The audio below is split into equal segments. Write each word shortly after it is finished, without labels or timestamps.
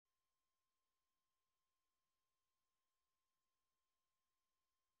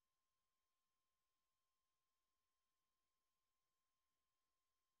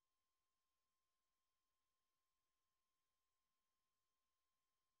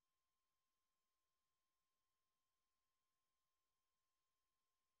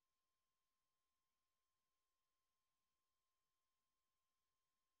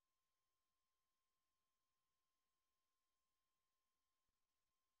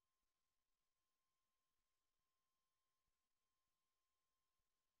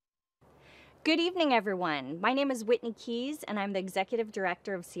Good evening, everyone. My name is Whitney Keys, and I'm the Executive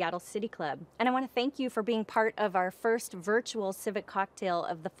Director of Seattle City Club. And I want to thank you for being part of our first virtual Civic Cocktail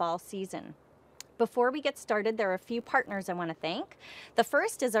of the fall season. Before we get started, there are a few partners I want to thank. The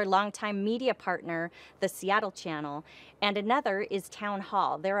first is our longtime media partner, the Seattle Channel, and another is Town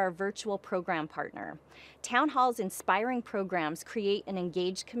Hall. They're our virtual program partner. Town Hall's inspiring programs create an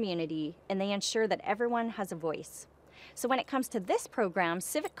engaged community, and they ensure that everyone has a voice. So when it comes to this program,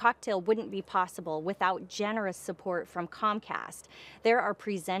 Civic Cocktail wouldn't be possible without generous support from Comcast. They're our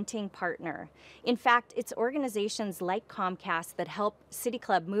presenting partner. In fact, it's organizations like Comcast that help City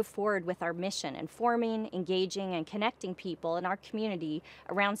Club move forward with our mission, informing, engaging, and connecting people in our community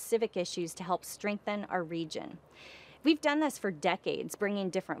around civic issues to help strengthen our region. We've done this for decades, bringing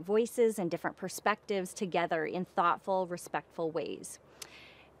different voices and different perspectives together in thoughtful, respectful ways.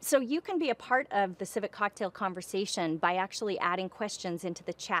 So you can be a part of the Civic Cocktail conversation by actually adding questions into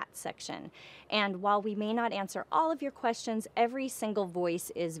the chat section. And while we may not answer all of your questions, every single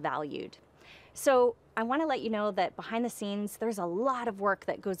voice is valued. So I want to let you know that behind the scenes, there's a lot of work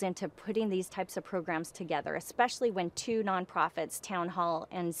that goes into putting these types of programs together, especially when two nonprofits, Town Hall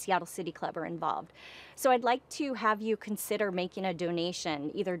and Seattle City Club, are involved. So I'd like to have you consider making a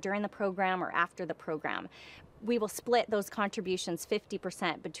donation either during the program or after the program. We will split those contributions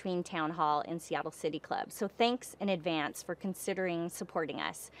 50% between Town Hall and Seattle City Club. So thanks in advance for considering supporting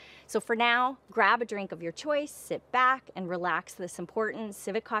us. So for now, grab a drink of your choice, sit back, and relax this important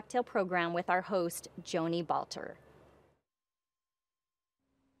Civic Cocktail program with our host, Joni Balter.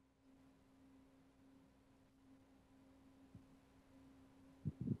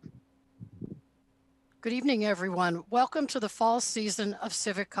 Good evening, everyone. Welcome to the fall season of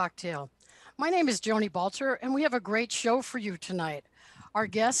Civic Cocktail. My name is Joni Balter, and we have a great show for you tonight. Our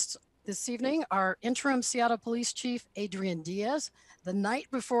guests this evening are Interim Seattle Police Chief Adrian Diaz, the night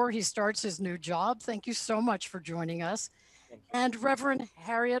before he starts his new job. Thank you so much for joining us. And Reverend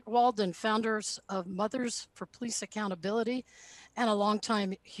Harriet Walden, founders of Mothers for Police Accountability and a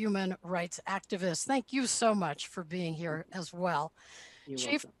longtime human rights activist. Thank you so much for being here as well. You're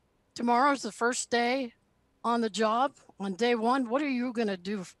Chief, welcome. tomorrow's the first day on the job. On day one, what are you going to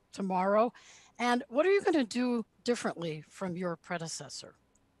do tomorrow? And what are you going to do differently from your predecessor?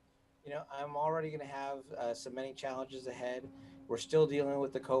 You know, I'm already going to have so many challenges ahead. We're still dealing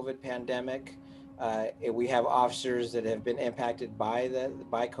with the COVID pandemic. We have officers that have been impacted by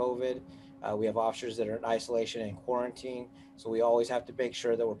COVID. We have officers that are in isolation and quarantine. So we always have to make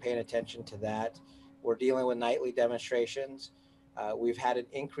sure that we're paying attention to that. We're dealing with nightly demonstrations. We've had an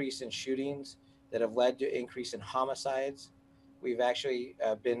increase in shootings that have led to increase in homicides. We've actually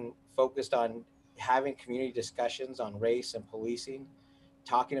been focused on having community discussions on race and policing,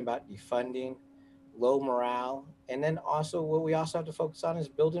 talking about defunding, low morale, and then also what we also have to focus on is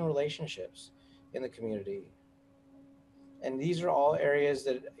building relationships in the community. And these are all areas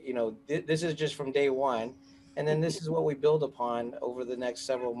that, you know, this is just from day one. And then this is what we build upon over the next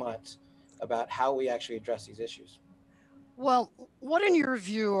several months about how we actually address these issues. Well, what in your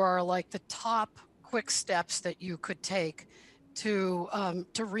view are like the top quick steps that you could take to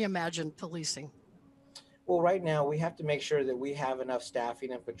reimagine policing? Well, right now we have to make sure that we have enough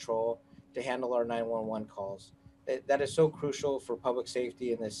staffing and patrol to handle our 911 calls. That is so crucial for public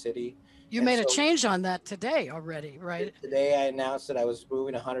safety in this city. You And made a so change on that today already, right? today I announced that I was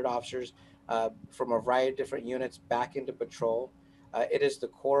moving 100 officers from a variety of different units back into patrol. It is the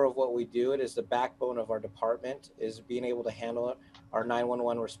core of what we do. It is the backbone of our department, is being able to handle our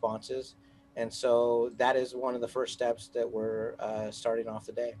 911 responses. And so that is one of the first steps that we're starting off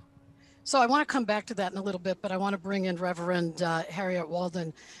the day. So I want to come back to that in a little bit, but I want to bring in Reverend Harriet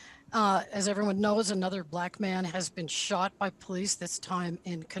Walden. As everyone knows, another Black man has been shot by police, this time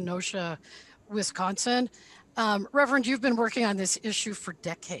in Kenosha, Wisconsin. Reverend, you've been working on this issue for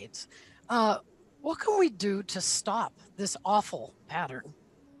decades. What can we do to stop this awful pattern?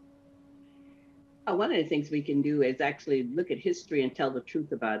 One of the things we can do is actually look at history and tell the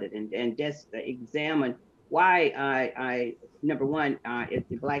truth about it, and just examine why number one, it's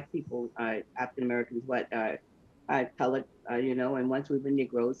the Black people, African Americans, colored, and once we've been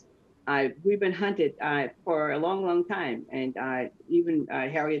Negroes, we've been hunted for a long, long time. And even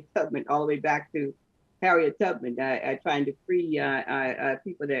Harriet Tubman, all the way back to Harriet Tubman, trying to free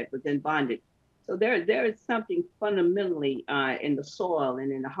people that was in bondage. So there is something fundamentally in the soil and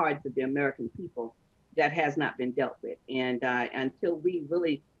in the hearts of the American people that has not been dealt with. And until we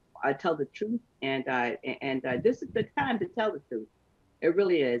really tell the truth, and this is the time to tell the truth. It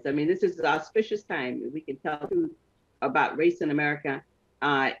really is. I mean, this is an auspicious time. We can tell the truth about race in America.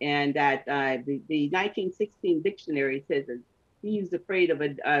 And that the 1916 dictionary says he was afraid of a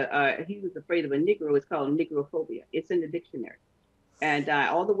Negro. It's called Negrophobia. It's in the dictionary. And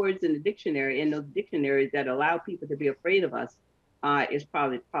all the words in the dictionary, in those dictionaries that allow people to be afraid of us, is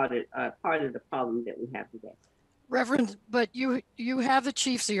probably part of the problem that we have today. Reverend, but you have the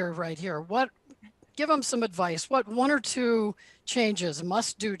chief's ear right here. Give him some advice. What one or two changes,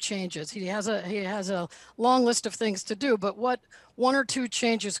 must do changes? He has a long list of things to do, but what one or two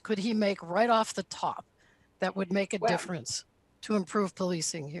changes could he make right off the top that would make a difference to improve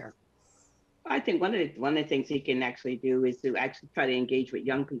policing here? I think one of the things he can actually do is to actually try to engage with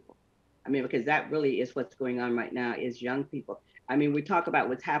young people. I mean, because that really is what's going on right now is young people. I mean, we talk about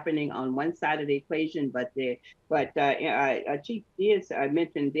what's happening on one side of the equation, but Chief Diaz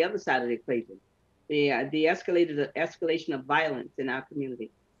mentioned the other side of the equation, the escalation of violence in our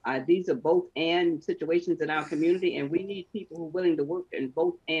community. These are both and situations in our community, and we need people who are willing to work in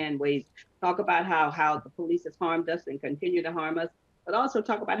both and ways. Talk about how the police has harmed us and continue to harm us, but also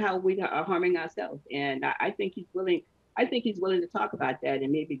talk about how we are harming ourselves. And I think he's willing. I think he's willing to talk about that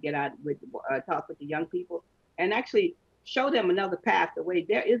and maybe get out with talk with the young people and actually show them another path. The way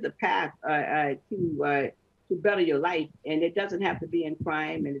there is a path to better your life, and it doesn't have to be in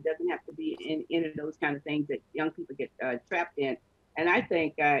crime, and it doesn't have to be in those kind of things that young people get trapped in. And I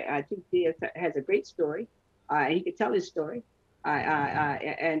think Chief Diaz has a great story. He could tell his story.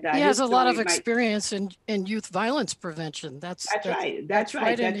 And he has a lot of experience in youth violence prevention. That's right. That's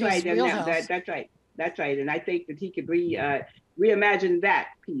right. And I think that he could reimagine that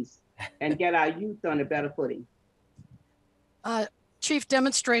piece and get our youth on a better footing. Chief,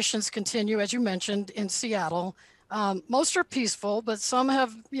 demonstrations continue, as you mentioned, in Seattle. Most are peaceful, but some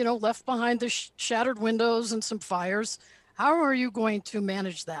have, left behind the shattered windows and some fires. How are you going to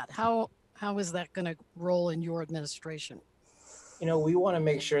manage that? How is that going to roll in your administration? We want to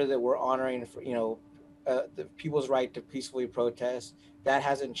make sure that we're honoring, the people's right to peacefully protest. That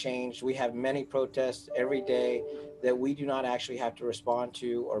hasn't changed. We have many protests every day that we do not actually have to respond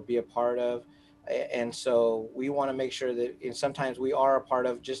to or be a part of. And so we want to make sure that, and sometimes we are a part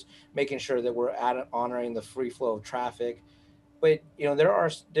of just making sure that we're honoring the free flow of traffic. But, there are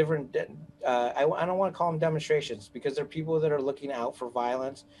different, I don't want to call them demonstrations because they're people that are looking out for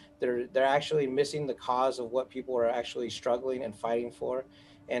violence. They're actually missing the cause of what people are actually struggling and fighting for.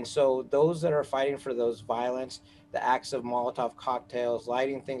 And so those that are fighting for those violence, the acts of Molotov cocktails,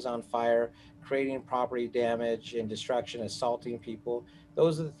 lighting things on fire, creating property damage and destruction, assaulting people,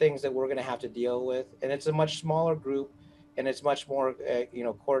 those are the things that we're going to have to deal with. And it's a much smaller group and it's much more,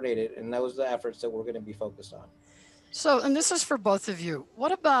 coordinated. And those are the efforts that we're going to be focused on. So, and this is for both of you.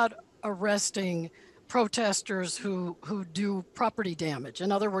 What about arresting protesters who do property damage?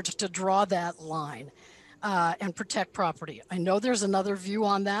 In other words, to draw that line and protect property. I know there's another view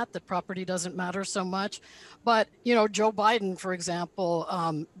on that property doesn't matter so much. But, Joe Biden, for example,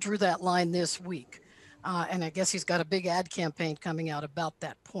 drew that line this week. And I guess he's got a big ad campaign coming out about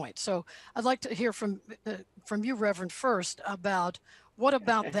that point. So I'd like to hear from you, Reverend, first about what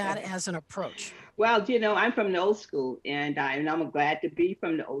about that as an approach? Well, I'm from the old school, and I'm glad to be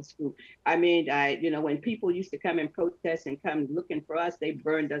from the old school. I mean, when people used to come and protest and come looking for us, they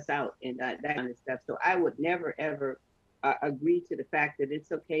burned us out and that kind of stuff. So I would never, ever agree to the fact that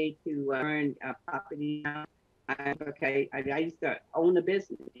it's okay to burn property down. Okay, I used to own a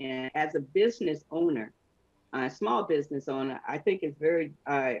business, and as a business owner, small business owner, I think it's very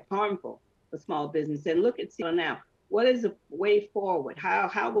harmful for small business. And look at Seattle now. What is the way forward?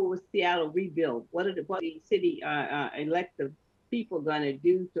 How will Seattle rebuild? What are the city elected people going to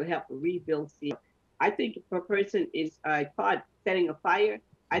do to help rebuild Seattle? I think if a person is caught setting a fire,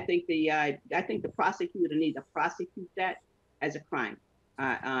 I think the prosecutor needs to prosecute that as a crime.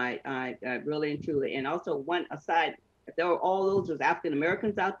 Really and truly. And also, one aside, if there were all those was African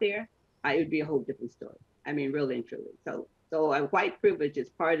Americans out there, it would be a whole different story. I mean, really and truly. So white privilege is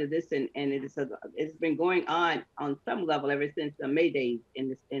part of this, and it's been going on some level ever since the May Days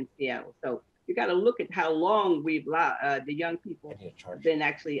in Seattle. So you got to look at how long we've the young people been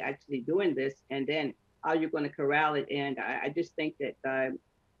actually doing this, and then how you're going to corral it. And I just think that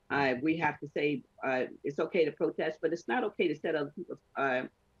we have to say it's okay to protest, but it's not okay to set other people's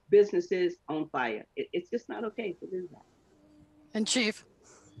businesses on fire. It's just not okay to do that. And Chief,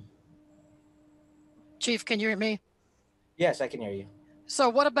 can you hear me? Yes, I can hear you. So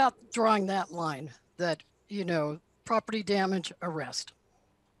what about drawing that line that, property damage, arrest?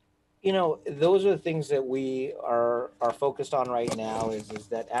 Those are the things that we are focused on right now is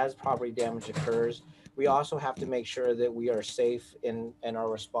that as property damage occurs, we also have to make sure that we are safe in our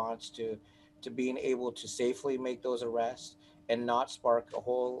response to being able to safely make those arrests and not spark a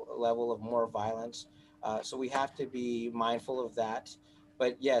whole level of more violence. So we have to be mindful of that.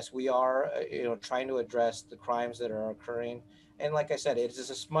 But yes, we are, trying to address the crimes that are occurring. And like I said, it is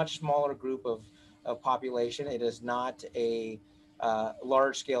a much smaller group of population. It is not a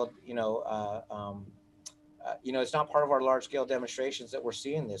large scale, it's not part of our large scale demonstrations that we're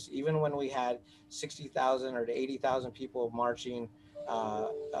seeing this. Even when we had 60,000 or to 80,000 people marching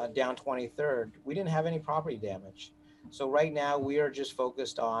down 23rd, we didn't have any property damage. So right now we are just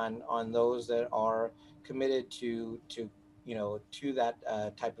focused on those that are committed to that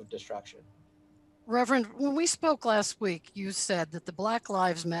type of destruction. Reverend, when we spoke last week, you said that the Black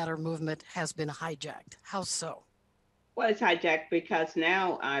Lives Matter movement has been hijacked. How so? Well, it's hijacked because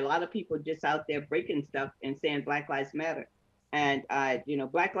now a lot of people just out there breaking stuff and saying Black Lives Matter. And,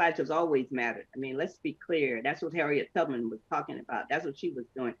 Black lives has always mattered. I mean, let's be clear. That's what Harriet Tubman was talking about. That's what she was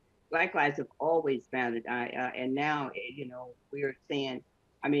doing. Black lives have always mattered. And now, we're saying,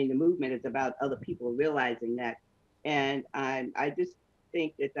 I mean, the movement is about other people realizing that. And I just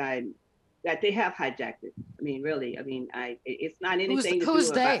think that they have hijacked it. I mean, really, it's not anything to do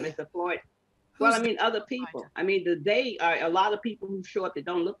about Mr. Floyd. Well, I mean, other people. I mean, they are a lot of people who show up that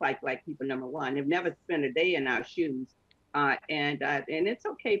don't look like black people. Number one, they've never spent a day in our shoes, and it's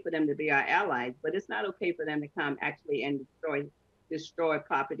okay for them to be our allies, but it's not okay for them to come actually and destroy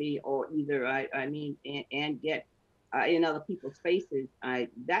property or either. And get in other people's faces.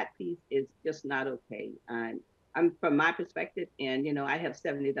 That piece is just not okay. I'm from my perspective, and I have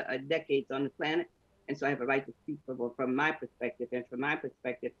 70 decades on the planet, and so I have a right to speak from my perspective. And from my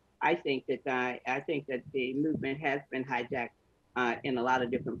perspective, I think that the movement has been hijacked in a lot of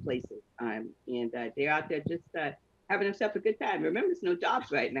different places, and they're out there just having themselves a good time. Remember, there's no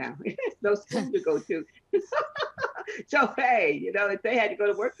jobs right now. There's no school to go to. So hey, if they had to go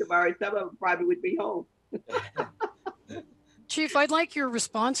to work tomorrow, some of them probably would be home. Chief, I'd like your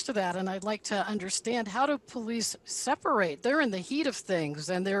response to that, and I'd like to understand, how do police separate? They're in the heat of things,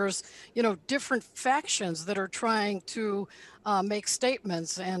 and there's, different factions that are trying to make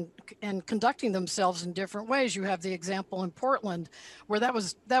statements and conducting themselves in different ways. You have the example in Portland where that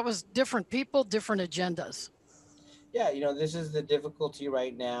was different people, different agendas. Yeah, this is the difficulty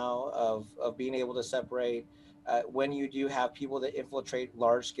right now of being able to separate when you do have people that infiltrate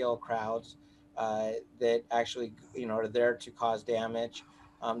large scale crowds that actually, are there to cause damage.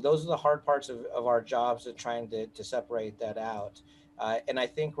 Those are the hard parts of our jobs, of trying to separate that out. And I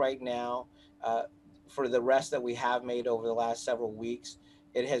think right now, for the rest that we have made over the last several weeks,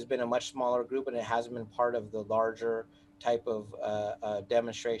 it has been a much smaller group, and it hasn't been part of the larger type of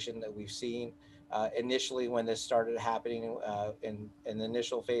demonstration that we've seen. Initially, when this started happening in the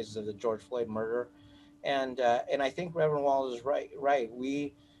initial phases of the George Floyd murder, and I think Reverend Walden is right.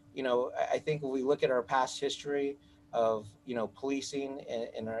 We, I think if we look at our past history of policing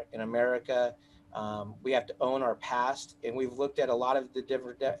in America, we have to own our past, and we've looked at a lot of the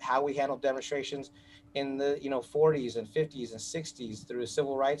different how we handle demonstrations in the 40s and 50s and 60s through the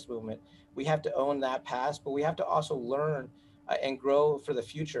civil rights movement. We have to own that past, but we have to also learn and grow for the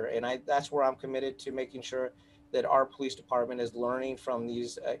future. And that's where I'm committed to making sure that our police department is learning from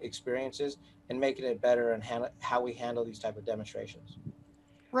these experiences and making it better and how we handle these type of demonstrations.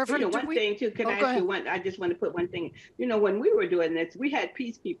 Reverend, one thing too, can I ask you one? I just want to put one thing. When we were doing this, we had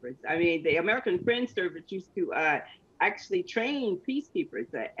peacekeepers. I mean, the American Friends Service used to actually train peacekeepers.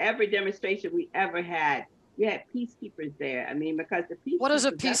 Every demonstration we ever had, we had peacekeepers there. I mean, because the peacekeepers. What does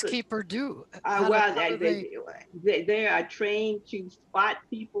a peacekeeper do? They are trained to spot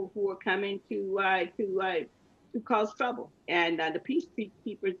people who are coming to cause trouble, and the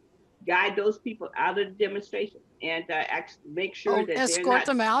peacekeepers guide those people out of the demonstration and actually make sure that escort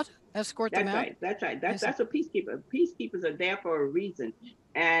them out. Escort them out. That's right. That's what peacekeepers are there for a reason.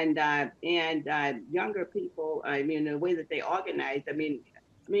 And younger people, I mean, the way that they organize, I mean,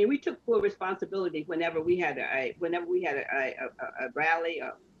 we took full responsibility whenever we had a rally,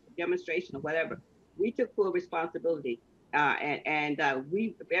 a demonstration, or whatever. We took full responsibility, and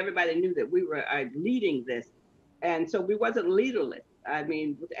everybody knew that we were leading this, and so we wasn't leaderless. I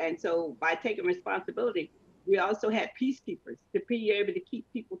mean, and so by taking responsibility, we also had peacekeepers to be able to keep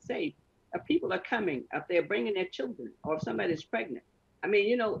people safe. If people are coming, if they're bringing their children, or if somebody's pregnant, I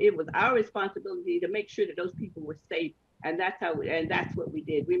mean, it was our responsibility to make sure that those people were safe. And that's what we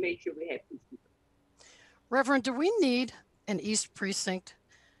did. We made sure we had peacekeepers. Reverend, do we need an East Precinct?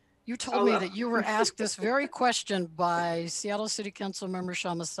 You told me that you were asked this very question by Seattle City Council member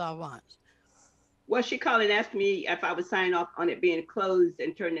Shama Sawant. Well, she called and asked me if I would sign off on it being closed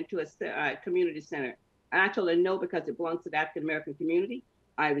and turned into a community center. And I told her no, because it belongs to the African American community.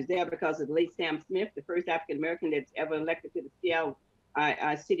 I was there because of the late Sam Smith, the first African American that's ever elected to the Seattle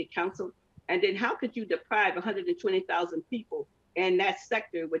City Council. And then how could you deprive 120,000 people in that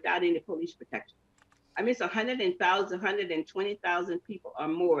sector without any police protection? I mean, it's 120,000 people or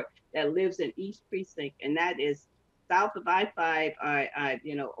more that lives in East Precinct, and that is south of I-5,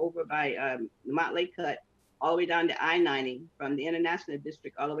 over by the Montlake Cut, all the way down to I-90, from the International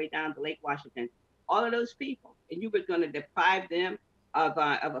District all the way down to Lake Washington. All of those people, and you were going to deprive them of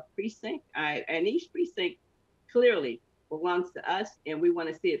a precinct. And East Precinct clearly belongs to us, and we want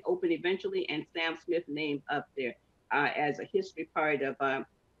to see it open eventually. And Sam Smith named up there as a history part of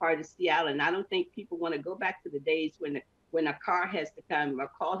Seattle. And I don't think people want to go back to the days when a car has to come, a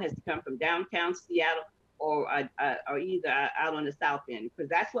call has to come from downtown Seattle or either out on the south end, because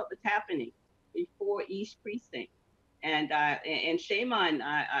that's what was happening before East Precinct. And shame on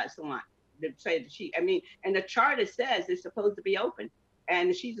Salon to say that and the charter says it's supposed to be open,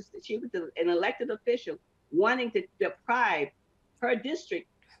 and she was an elected official wanting to deprive her district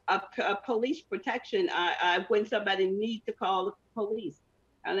of police protection when somebody needs to call the police.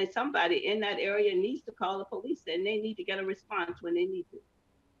 And then somebody in that area needs to call the police, and they need to get a response when they need to.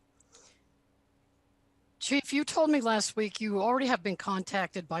 Chief, you told me last week you already have been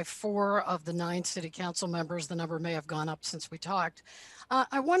contacted by 4 of the 9 city council members. The number may have gone up since we talked.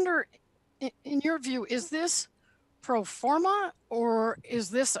 I wonder, in your view, is this pro forma, or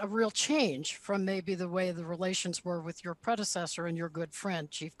is this a real change from maybe the way the relations were with your predecessor and your good friend,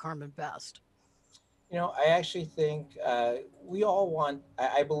 Chief Carmen Best? I actually think we all want,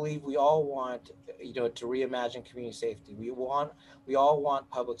 I believe we all want, to reimagine community safety. We all want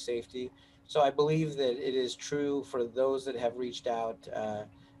public safety. So I believe that it is true for those that have reached out.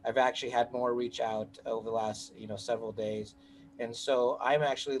 I've actually had more reach out over the last, several days. And so I'm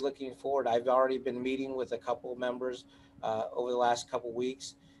actually looking forward. I've already been meeting with a couple members over the last couple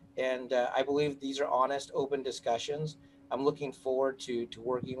weeks. And I believe these are honest, open discussions. I'm looking forward to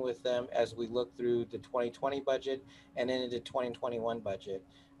working with them as we look through the 2020 budget and into the 2021 budget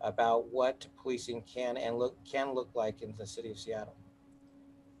about what policing can look like in the city of Seattle.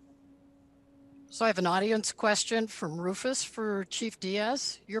 So I have an audience question from Rufus for Chief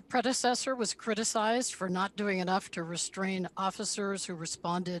Diaz. Your predecessor was criticized for not doing enough to restrain officers who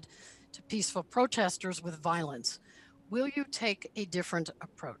responded to peaceful protesters with violence. Will you take a different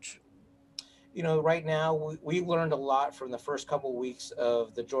approach? Right now we learned a lot from the first couple of weeks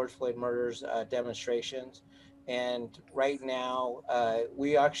of the George Floyd murders demonstrations, and right now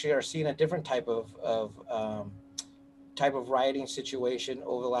we actually are seeing a different type of rioting situation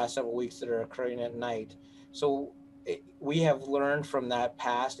over the last several weeks that are occurring at night. So we have learned from that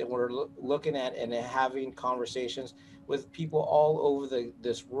past, and we're looking at and having conversations with people all over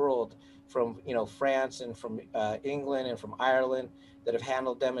this world, from France and from England and from Ireland, that have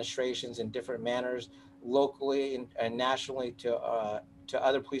handled demonstrations in different manners, locally and nationally, to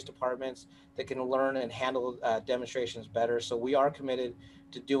other police departments that can learn and handle demonstrations better. So we are committed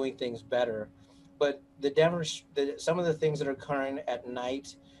to doing things better. But some of the things that are occurring at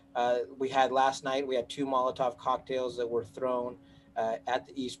night, last night we had 2 Molotov cocktails that were thrown at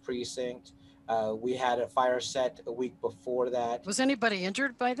the East Precinct. We had a fire set a week before that. Was anybody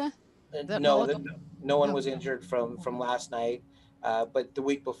injured by that? No one was injured from last night. But the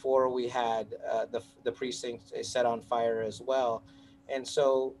week before, we had the precinct set on fire as well. And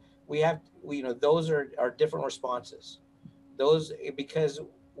so those are different responses. Those, because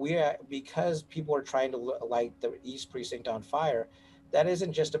people are trying to light the East Precinct on fire, that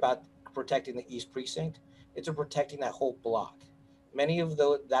isn't just about protecting the East Precinct, it's protecting that whole block. Many of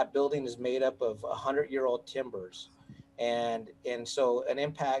that building is made up of 100-year-old timbers. And so an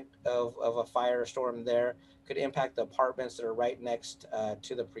impact of a firestorm there could impact the apartments that are right next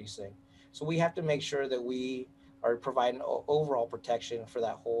to the precinct. So we have to make sure that we are providing overall protection for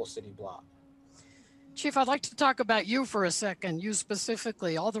that whole city block. Chief, I'd like to talk about you for a second. You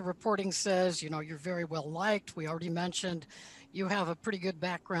specifically, all the reporting says, you're very well liked. We already mentioned you have a pretty good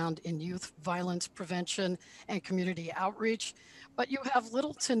background in youth violence prevention and community outreach, but you have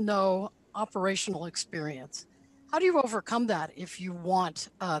little to no operational experience. How do you overcome that if you want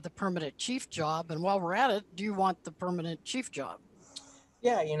the permanent chief job? And while we're at it, do you want the permanent chief job?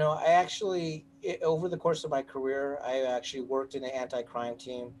 Yeah, I actually, over the course of my career, I actually worked in the anti-crime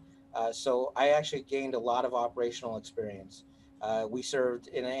team. So I actually gained a lot of operational experience. We served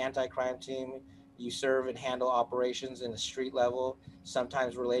in an anti-crime team. You serve and handle operations in the street level,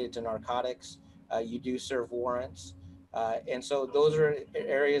 sometimes related to narcotics. You do serve warrants. And so those are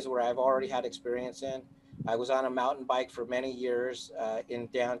areas where I've already had experience in. I was on a mountain bike for many years in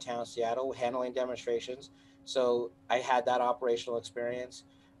downtown Seattle, handling demonstrations. So I had that operational experience.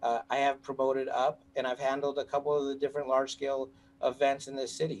 I have promoted up, and I've handled a couple of the different large-scale events in the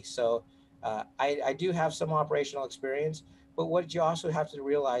city. So I do have some operational experience, but what you also have to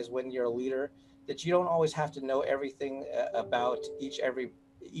realize when you're a leader that you don't always have to know everything about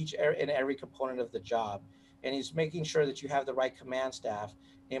and every component of the job, and it's making sure that you have the right command staff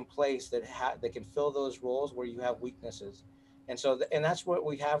in place that can fill those roles where you have weaknesses. And so, and that's what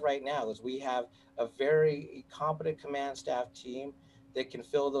we have right now is we have a very competent command staff team that can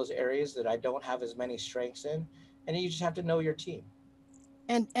fill those areas that I don't have as many strengths in, and you just have to know your team.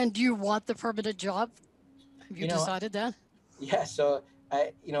 And do you want the permanent job? Have you You know, decided that? yeah, so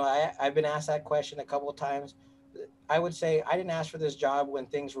I've been asked that question a couple of times. I would say I didn't ask for this job when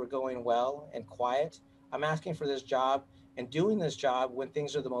things were going well and quiet. I'm asking for this job and doing this job when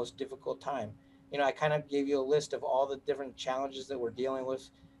things are the most difficult time. I kind of gave you a list of all the different challenges that we're dealing with,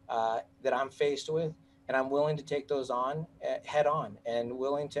 that I'm faced with, and I'm willing to take those on head on and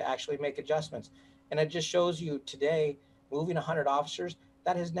willing to actually make adjustments. And it just shows you today, moving 100 officers,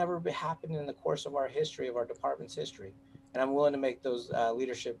 that has never happened in the course of our history, of our department's history. And I'm willing to make those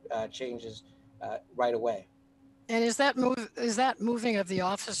leadership changes right away. And is that moving of the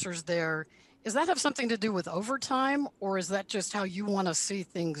officers there, does that have something to do with overtime, or is that just how you want to see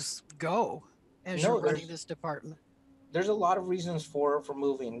things go as you're No, running this department? there's a lot of reasons for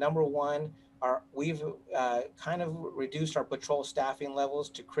moving. Number one, we've kind of reduced our patrol staffing levels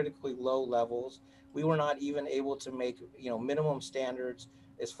to critically low levels. We were not even able to make minimum standards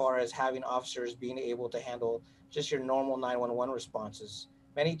as far as having officers being able to handle just your normal 911 responses.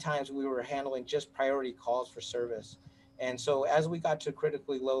 Many times we were handling just priority calls for service. And so as we got to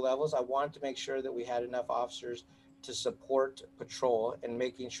critically low levels, I wanted to make sure that we had enough officers to support patrol and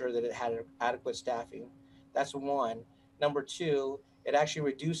making sure that it had adequate staffing. That's one. Number two, it actually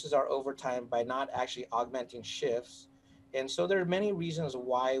reduces our overtime by not actually augmenting shifts. And so there are many reasons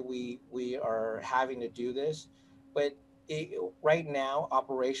why we are having to do this, but right now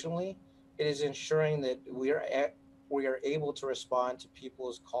operationally, it is ensuring that we are able to respond to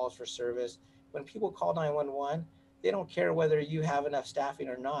people's calls for service. When people call 911, they don't care whether you have enough staffing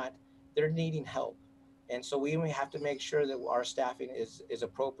or not. They're needing help. And so we have to make sure that our staffing is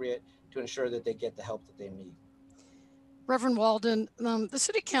appropriate to ensure that they get the help that they need. Reverend Walden, the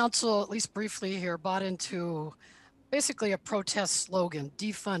city council, at least briefly here, bought into basically a protest slogan,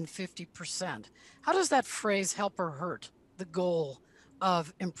 defund 50%. How does that phrase help or hurt the goal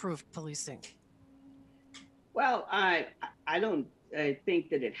of improved policing? Well, I don't think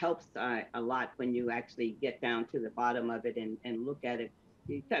that it helps a lot when you actually get down to the bottom of it and look at it.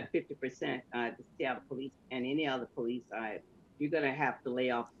 You cut 50%, the Seattle police and any other police, you're going to have to lay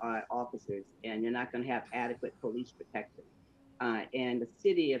off officers, and you're not going to have adequate police protection. And the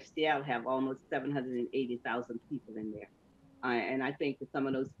city of Seattle have almost 780,000 people in there. And I think that some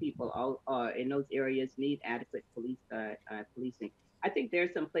of those people in those areas need adequate policing. I think there are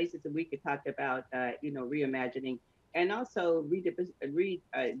some places that we could talk about, reimagining and also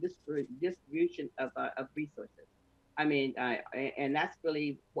distribution of resources. I mean, and that's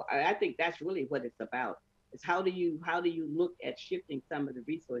really, I think that's really what it's about. Is how do you look at shifting some of the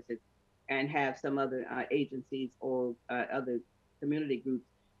resources and have some other agencies or other community groups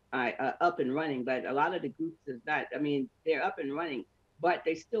up and running, but a lot of the groups is not. I mean, they're up and running, but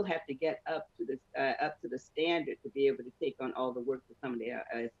they still have to get up to the standard to be able to take on all the work that some of the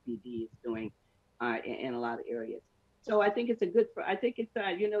SPD is doing in a lot of areas. So I think it's a good. I think it's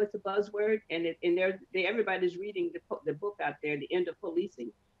it's a buzzword, and everybody's reading the book out there, The End of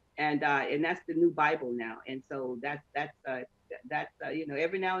Policing, and that's the new Bible now. And so that's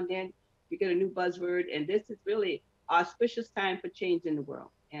every now and then you get a new buzzword, and this is really auspicious time for change in the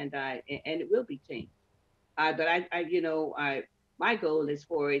world, and it will be changed. But my goal is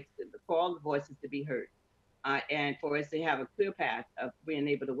for all the voices to be heard, and for us to have a clear path of being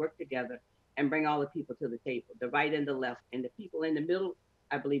able to work together and bring all the people to the table, the right and the left, and the people in the middle.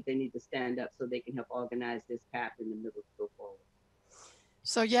 I believe they need to stand up so they can help organize this path in the middle to go forward.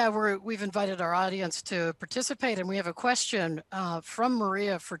 So yeah, we've invited our audience to participate, and we have a question from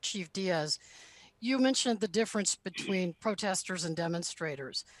Maria for Chief Diaz. You mentioned the difference between protesters and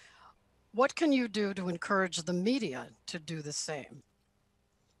demonstrators. What can you do to encourage the media to do the same?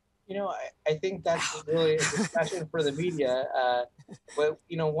 I think that's really a discussion for the media. But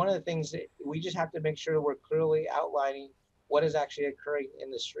one of the things that we just have to make sure we're clearly outlining what is actually occurring in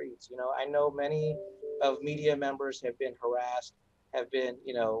the streets. I know many of media members have been harassed, have been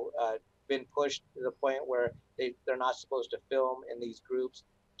pushed to the point where they're not supposed to film in these groups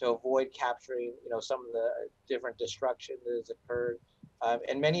to avoid capturing, some of the different destruction that has occurred.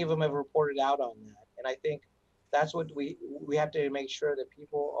 And many of them have reported out on that. And I think that's what we have to make sure that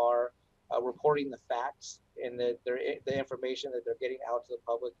people are reporting the facts, and that the information that they're getting out to the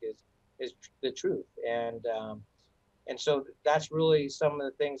public is the truth. And so that's really some of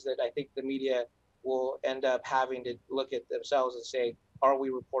the things that I think the media will end up having to look at themselves and say, are we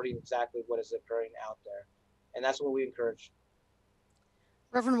reporting exactly what is occurring out there? And that's what we encourage.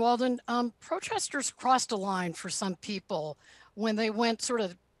 Reverend Walden, protesters crossed a line for some people when they went sort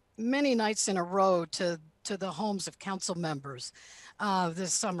of many nights in a row to the homes of council members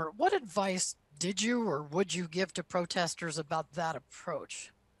this summer. What advice did you or would you give to protesters about that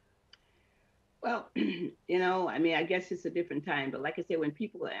approach? Well, I mean, I guess it's a different time, but like I said, when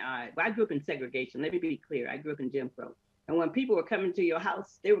people, I grew up in segregation. Let me be clear. I grew up in Jim Crow. And when people were coming to your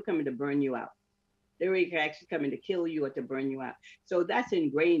house, they were coming to burn you out. They were actually coming to kill you or to burn you out. So that's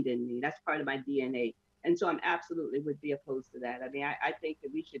ingrained in me. That's part of my DNA. And so I'm absolutely would be opposed to that. I mean, I think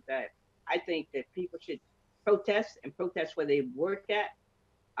that we should, I think that people should protest and protest where they work at.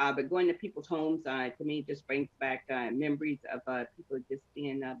 But going to people's homes, to me, just brings back memories of people just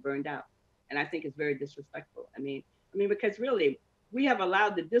being burned out. And I think it's very disrespectful. I mean, because really, we have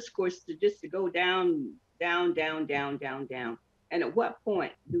allowed the discourse to go down, down, down, down, down, down. And at what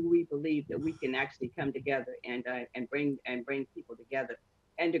point do we believe that we can actually come together and bring people together,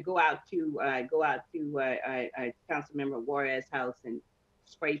 and to go out to Councilmember Juarez's house and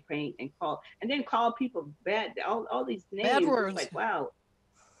spray paint and then call people bad, all these names. Bad words. Like, wow.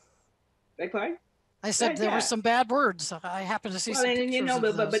 Beg pardon? I said there were some bad words. I happened to see some pictures of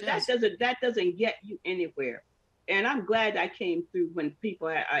those, but yes. that doesn't get you anywhere. And I'm glad I came through when people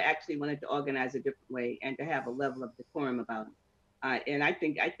I actually wanted to organize a different way and to have a level of decorum about them. And I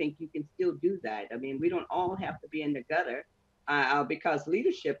think you can still do that. I mean, we don't all have to be in the gutter because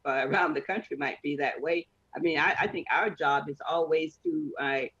leadership around the country might be that way. I mean, I think our job is always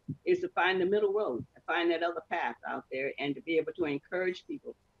to find the middle road, to find that other path out there, and to be able to encourage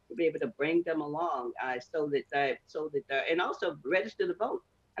people, to be able to bring them along, so that and also register to vote.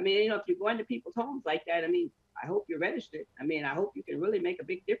 I mean, if you're going to people's homes like that, I mean, I hope you're registered. I mean, I hope you can really make a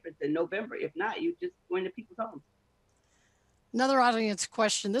big difference in November. If not, you just going to people's homes. Another audience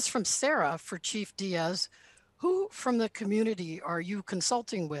question, this from Sarah for Chief Diaz. Who from the community are you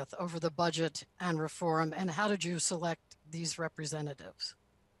consulting with over the budget and reform, and how did you select these representatives?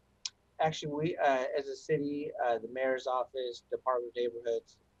 Actually, we, as a city, the mayor's office, Department of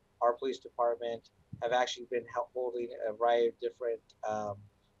Neighborhoods, our police department have actually been holding a variety of different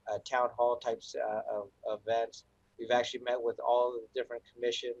town hall types of events. We've actually met with all of the different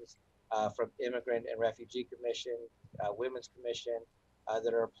commissions, from Immigrant and Refugee Commission, Women's Commission,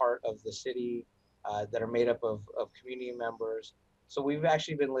 that are a part of the city, that are made up of community members. So we've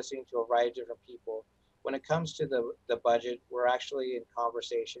actually been listening to a variety of different people. When it comes to the budget, we're actually in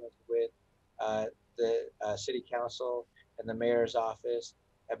conversations with the city council and the mayor's office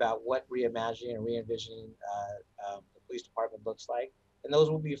about what reimagining and re-envisioning the police department looks like. And those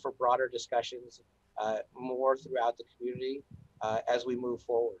will be for broader discussions more throughout the community as we move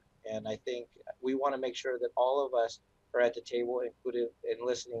forward. And I think we want to make sure that all of us are at the table, included in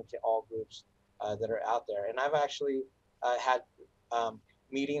listening to all groups that are out there. And I've actually had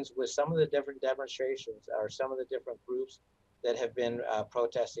meetings with some of the different demonstrations or some of the different groups that have been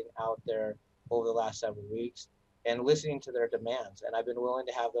protesting out there over the last several weeks, and listening to their demands. And I've been willing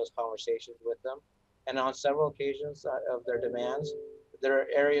to have those conversations with them. And on several occasions of their demands, there are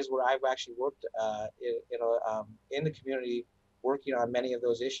areas where I've actually worked in the community, working on many of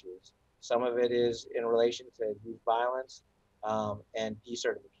those issues. Some of it is in relation to youth violence and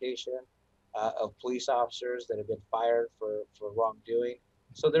decertification of police officers that have been fired for wrongdoing.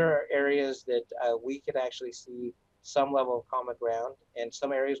 So there are areas that we could actually see some level of common ground, and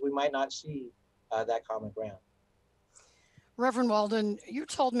some areas we might not see that common ground. Reverend Walden, you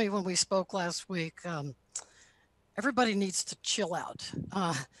told me when we spoke last week, everybody needs to chill out,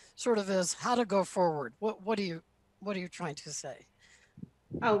 sort of as how to go forward. What are you trying to say?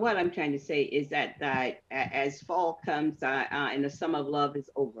 What I'm trying to say is that as fall comes and the summer of love is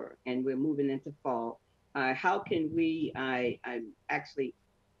over and we're moving into fall, how can we actually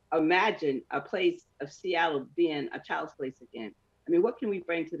imagine a place of Seattle being a child's place again? I mean, what can we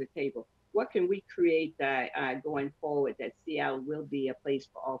bring to the table? What can we create going forward that Seattle will be a place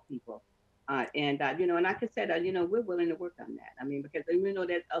for all people? And like I said, we're willing to work on that. I mean, because we know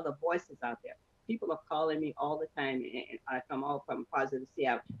there's other voices out there. People are calling me all the time from Positive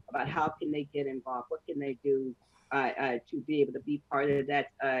Seattle about how can they get involved, what can they do to be able to be part of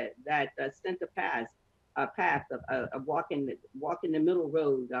that center path of walking the middle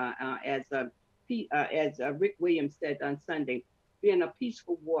road, as Rick Williams said on Sunday, being a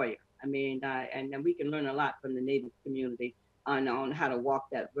peaceful warrior. I mean, and we can learn a lot from the Native community on how to walk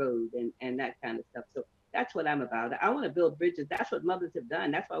that road and that kind of stuff. So that's what I'm about. I want to build bridges. That's what mothers have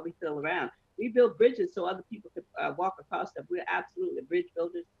done. That's why we still around. We build bridges so other people could walk across them. We're absolutely bridge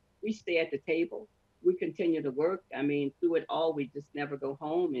builders. We stay at the table. We continue to work. I mean, through it all, we just never go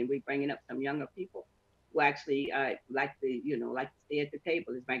home, and we're bringing up some younger people who actually like to, like to stay at the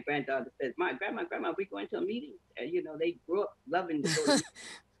table. As my granddaughter says, "My grandma, we going to a meeting." They grew up loving to go to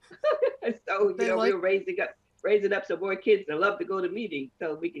meetings. So They like, we're raising up some more kids that love to go to meetings,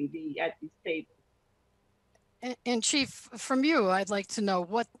 so we can be at these tables. and Chief, from you, I'd like to know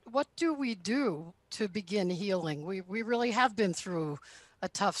what do we do to begin healing? We really have been through a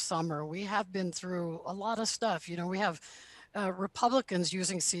tough summer. We have been through a lot of stuff. We have Republicans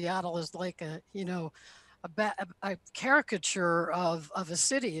using Seattle as like a caricature of a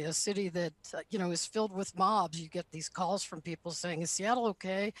city that is filled with mobs. You get these calls from people saying, "Is Seattle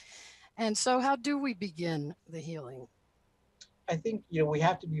okay?" And so, how do we begin the healing? I think we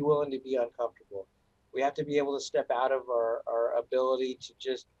have to be willing to be uncomfortable. We have to be able to step out of our ability to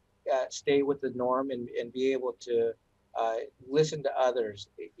just stay with the norm and be able to listen to others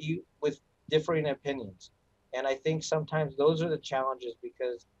with differing opinions. And I think sometimes those are the challenges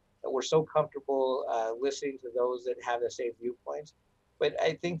because we're so comfortable listening to those that have the same viewpoints. But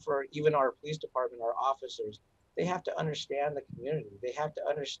I think for even our police department, our officers, they have to understand the community. They have to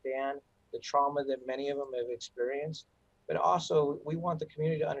understand the trauma that many of them have experienced. But also, we want the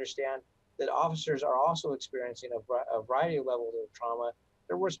community to understand that officers are also experiencing a variety of levels of trauma.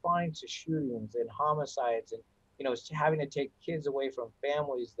 They're responding to shootings and homicides, and having to take kids away from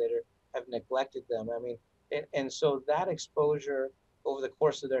families that have neglected them. I mean, and so that exposure over the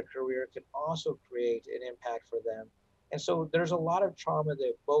course of their career can also create an impact for them. And so there's a lot of trauma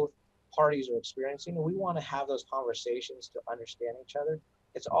that both parties are experiencing, and we want to have those conversations to understand each other.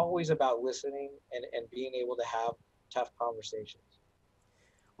 It's always about listening and being able to have tough conversations.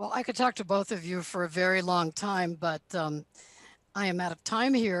 Well, I could talk to both of you for a very long time, but I am out of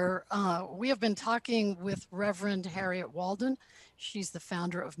time here. We have been talking with Reverend Harriet Walden. She's the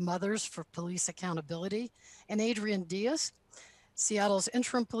founder of Mothers for Police Accountability, and Adrian Diaz, Seattle's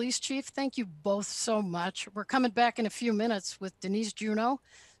interim police chief. Thank you both so much. We're coming back in a few minutes with Denise Juneau,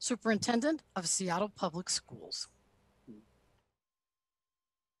 Superintendent of Seattle Public Schools.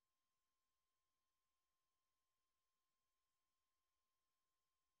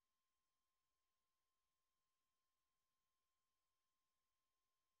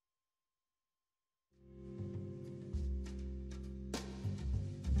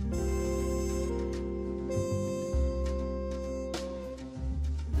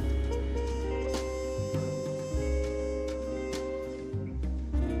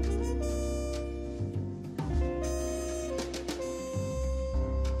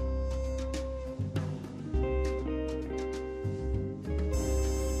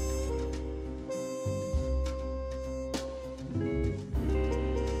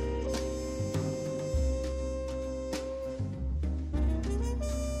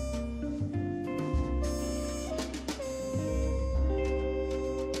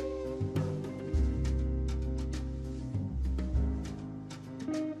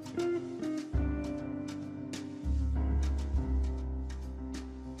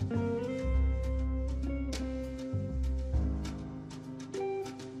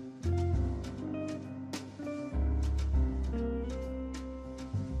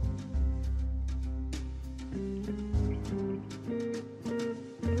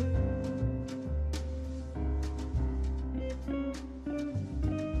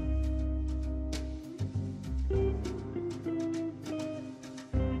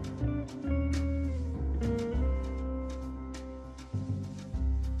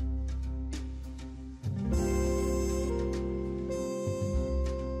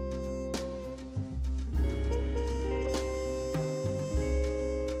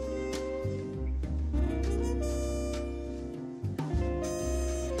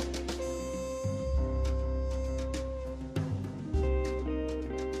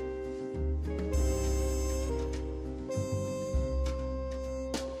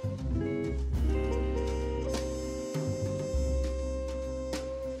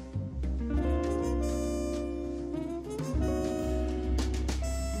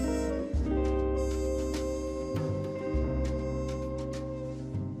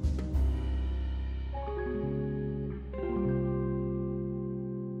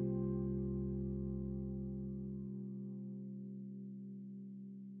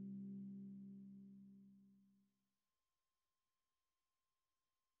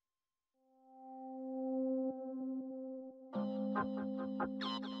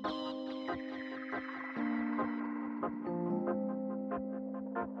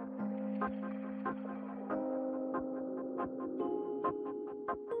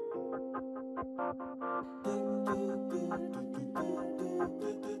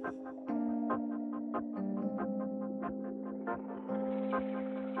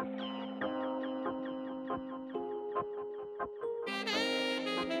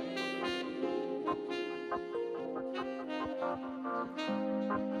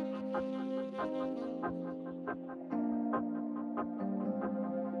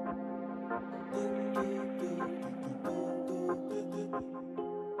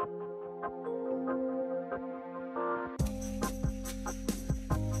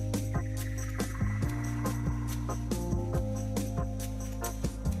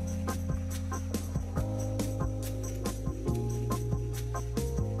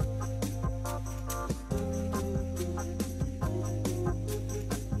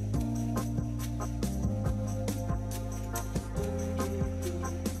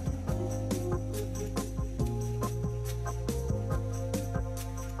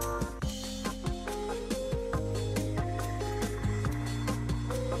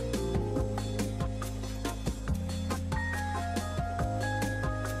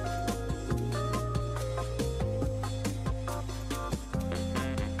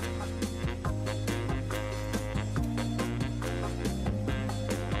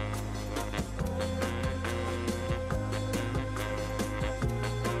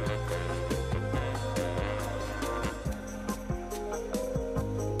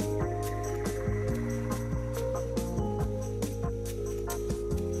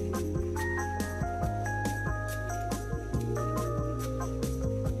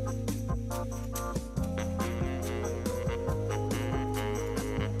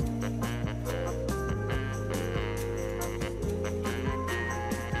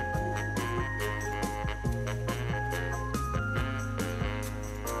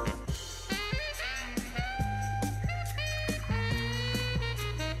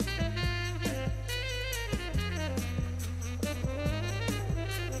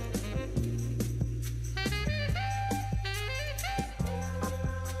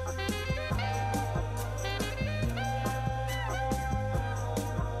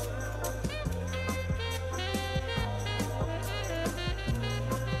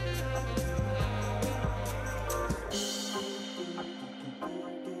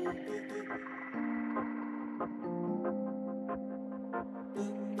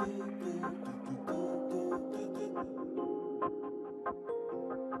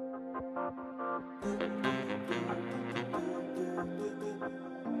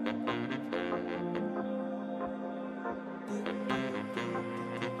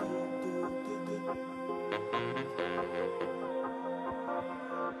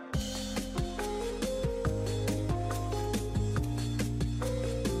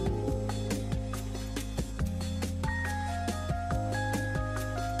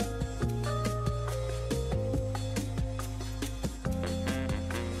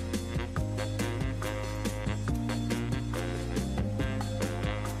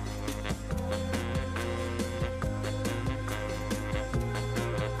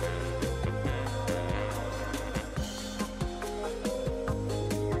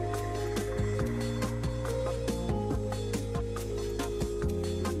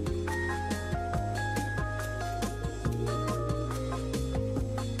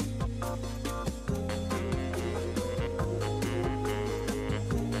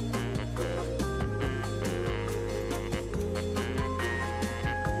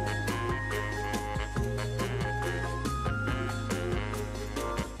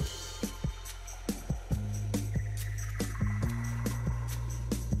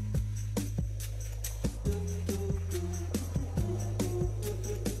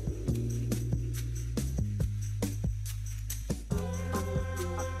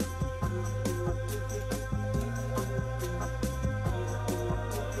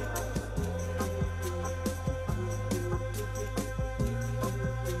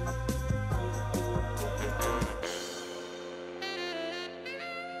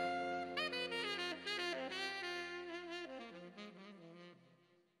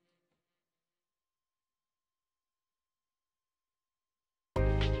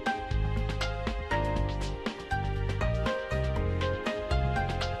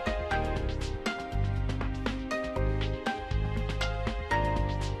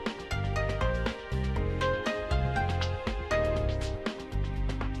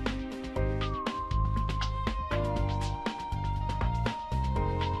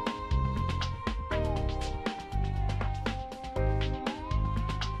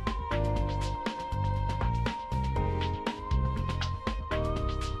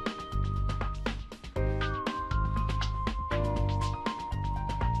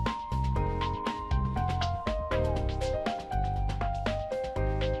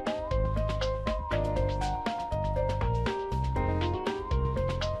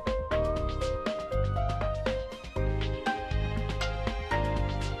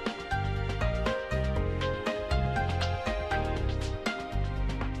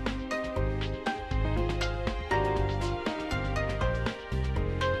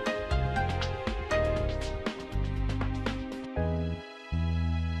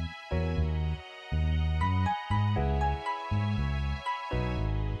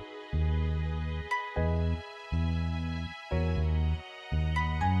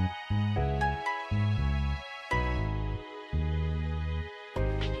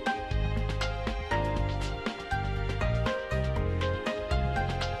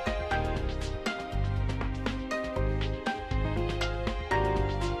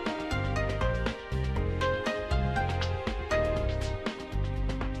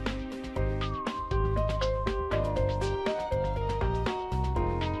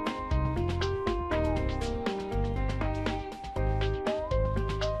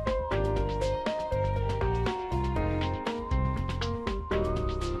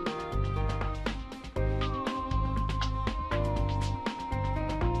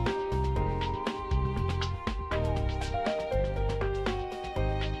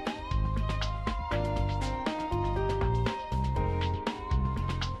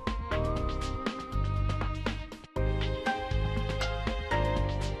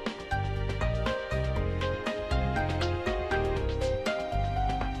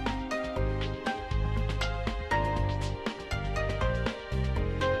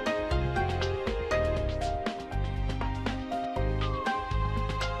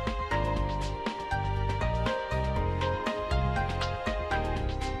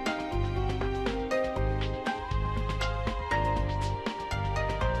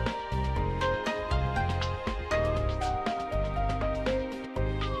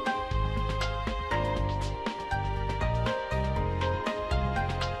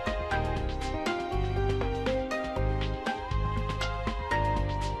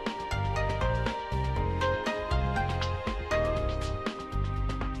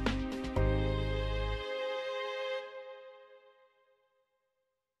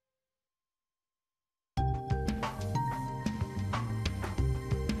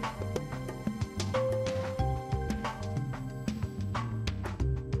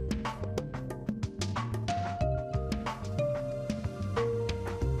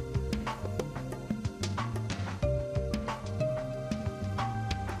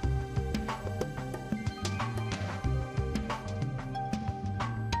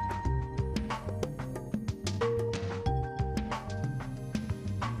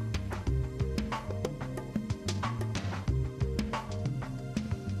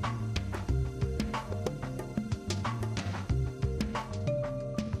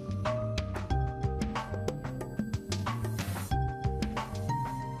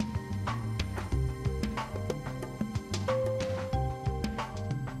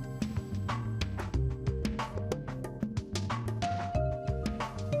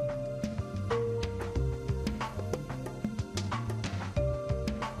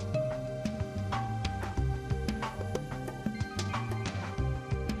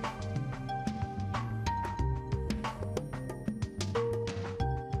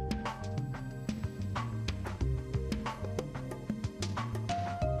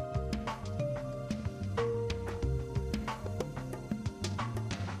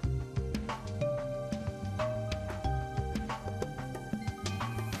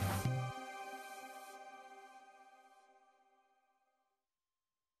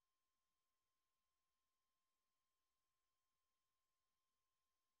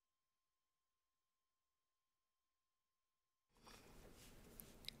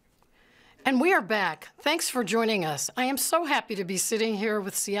 And we are back. Thanks for joining us. I am so happy to be sitting here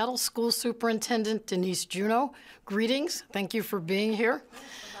with Seattle School Superintendent Denise Juneau. Greetings. Thank you for being here.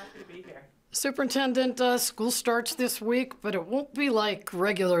 Happy to be here. Superintendent, school starts this week, but it won't be like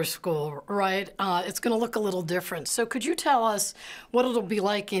regular school, right? It's going to look a little different. So could you tell us what it'll be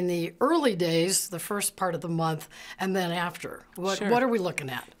like in the early days, the first part of the month, and then after? What are we looking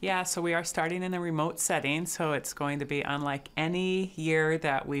at? Yeah, so we are starting in a remote setting, so it's going to be unlike any year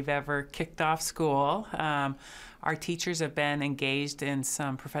that we've ever kicked off school. Our teachers have been engaged in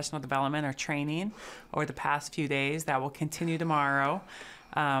some professional development or training over the past few days. That will continue tomorrow.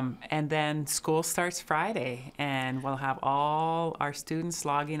 And then school starts Friday, and we'll have all our students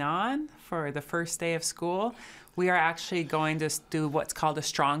logging on for the first day of school. We are actually going to do what's called a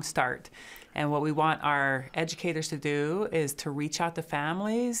strong start. And what we want our educators to do is to reach out to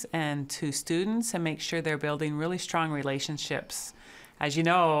families and to students and make sure they're building really strong relationships. As you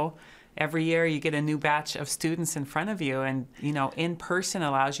know, every year you get a new batch of students in front of you, and in person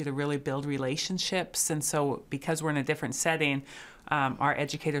allows you to really build relationships. And so because we're in a different setting, our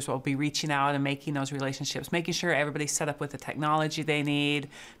educators will be reaching out and making those relationships, making sure everybody's set up with the technology they need,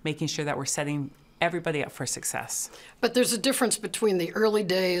 making sure that we're setting everybody up for success. But there's a difference between the early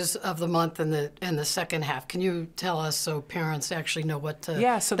days of the month and the second half. Can you tell us so parents actually know what to?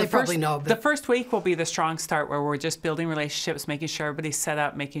 Yeah, so they probably know. The first week will be the strong start, where we're just building relationships, making sure everybody's set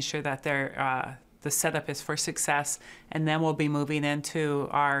up, making sure that they're the setup is for success, and then we'll be moving into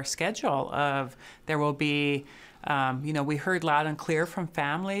our schedule of there will be. We heard loud and clear from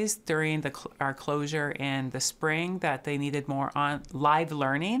families during our closure in the spring that they needed more on live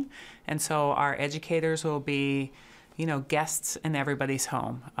learning. And so our educators will be, guests in everybody's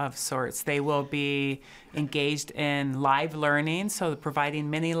home of sorts. They will be engaged in live learning, so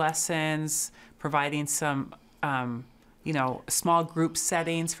providing mini lessons, providing some, small group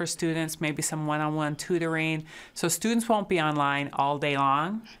settings for students, maybe some one-on-one tutoring. So students won't be online all day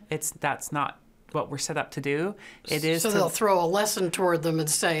long. That's not what we're set up to do. It is so they'll throw a lesson toward them and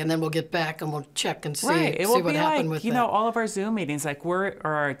then we'll get back and we'll check and see, right. It will see what be happened like, with that. all of our Zoom meetings, or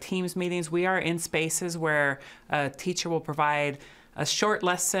our Teams meetings, we are in spaces where a teacher will provide a short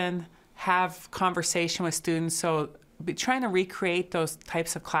lesson, have conversation with students. So be trying to recreate those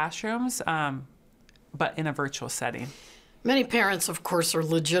types of classrooms, but in a virtual setting. Many parents, of course, are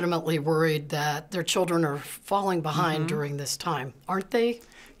legitimately worried that their children are falling behind during this time, aren't they?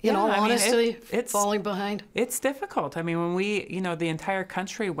 In all honesty, it's falling behind? It's difficult. I mean, when we, the entire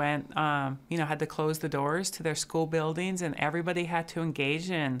country went, had to close the doors to their school buildings, and everybody had to engage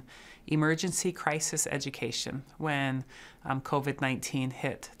in emergency crisis education when COVID-19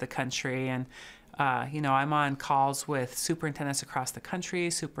 hit the country. And, I'm on calls with superintendents across the country,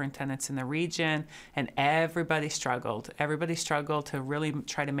 superintendents in the region, and everybody struggled. Everybody struggled to really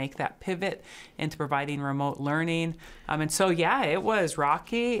try to make that pivot into providing remote learning. And so, it was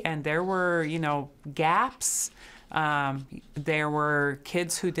rocky, and there were, gaps. There were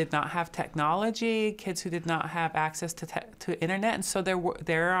kids who did not have technology, kids who did not have access to internet, and so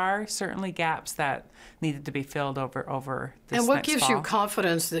there are certainly gaps that needed to be filled over this. And what next gives fall. you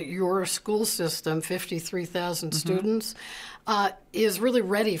confidence that your school system, 53,000 students, is really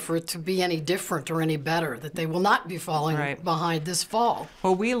ready for it to be any different or any better, that they will not be falling behind this fall?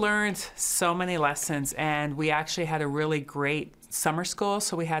 Well, we learned so many lessons, and we actually had a really great summer school.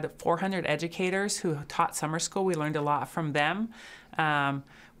 So we had 400 educators who taught summer school. We learned a lot from them.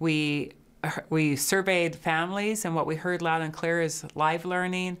 We surveyed families, and what we heard loud and clear is live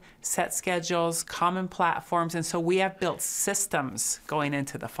learning, set schedules, common platforms, and so we have built systems going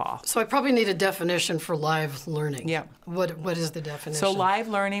into the fall. So I probably need a definition for live learning. Yeah. What is the definition? So live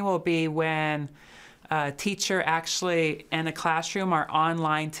learning will be when a teacher actually and a classroom are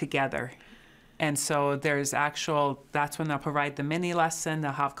online together. And so that's when they'll provide the mini lesson,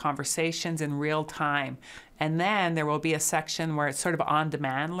 they'll have conversations in real time. And then there will be a section where it's sort of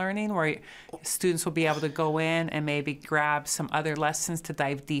on-demand learning, where students will be able to go in and maybe grab some other lessons to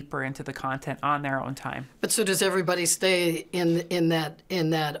dive deeper into the content on their own time. But so does everybody stay in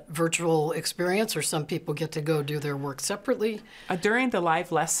that virtual experience, or some people get to go do their work separately? During the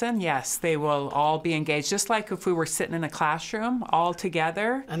live lesson, yes, they will all be engaged, just like if we were sitting in a classroom all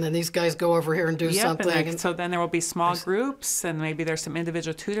together. And then these guys go over here and do something. And so then there will be small groups, and maybe there's some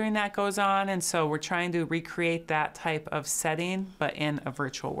individual tutoring that goes on. And so we're trying to recreate that type of setting, but in a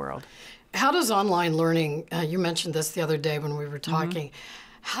virtual world. How does online learning, you mentioned this the other day when we were talking,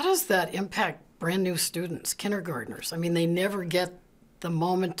 how does that impact brand new students, kindergartners? I mean, they never get the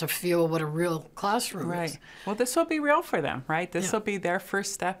moment to feel what a real classroom is. Well, this will be real for them, right? This will be their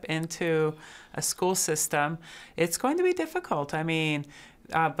first step into a school system. It's going to be difficult. I mean,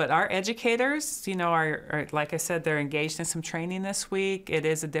 But our educators, are, like I said, they're engaged in some training this week. It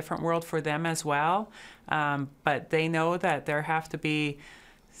is a different world for them as well. But they know that there have to be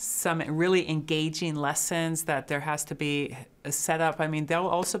some really engaging lessons, that there has to be a setup. I mean, they'll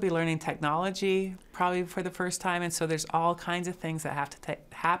also be learning technology probably for the first time. And so there's all kinds of things that have to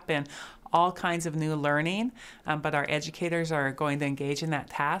happen, all kinds of new learning. But our educators are going to engage in that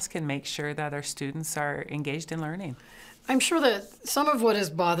task and make sure that our students are engaged in learning. I'm sure that some of what is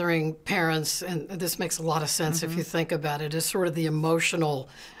bothering parents, and this makes a lot of sense if you think about it, is sort of the emotional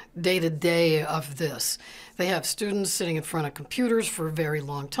day-to-day of this. They have students sitting in front of computers for a very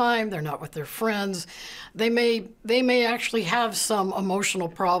long time. They're not with their friends. They may actually have some emotional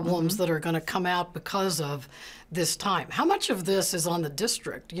problems that are going to come out because of this time. How much of this is on the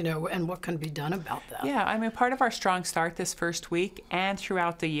district, and what can be done about that? Yeah, I mean, part of our Strong Start this first week and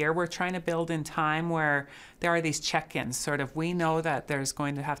throughout the year, we're trying to build in time where there are these check-ins. Sort of, we know that there's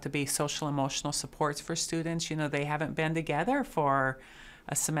going to have to be social emotional supports for students. They haven't been together for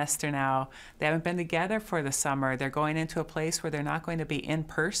a semester now. They haven't been together for the summer. They're going into a place where they're not going to be in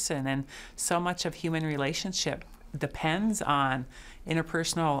person, and so much of human relationship depends on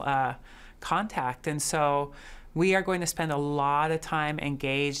interpersonal contact. And so we are going to spend a lot of time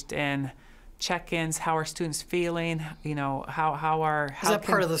engaged in check-ins. How are students feeling? Is that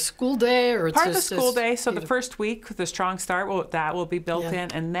part of the school day, or it's part of the school day? So the the first week, the Strong Start will be built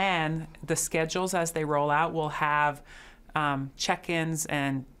in, and then the schedules as they roll out will have check-ins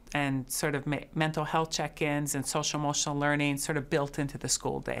and sort of mental health check-ins and social emotional learning sort of built into the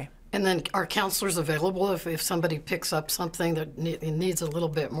school day. And then are counselors available if somebody picks up something that needs a little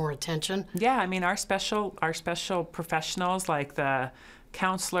bit more attention? Yeah, I mean, our special professionals, like the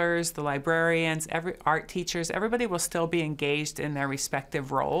counselors, the librarians, art teachers, everybody will still be engaged in their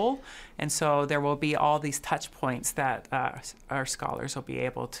respective role. And so there will be all these touch points that our scholars will be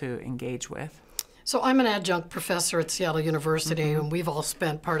able to engage with. So I'm an adjunct professor at Seattle University, and we've all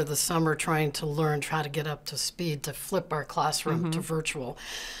spent part of the summer trying to learn, try to get up to speed, to flip our classroom to virtual.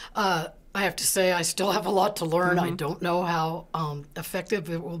 I have to say I still have a lot to learn. I don't know how effective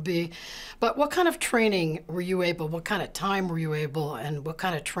it will be. But what kind of training were you able, what kind of time were you able, and what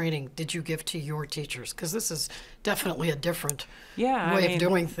kind of training did you give to your teachers? Because this is definitely a different way of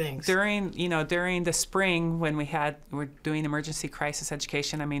doing things. During the spring when we're doing emergency crisis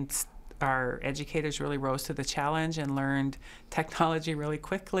education, I mean, our educators really rose to the challenge and learned technology really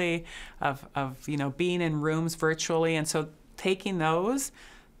quickly of being in rooms virtually. And so taking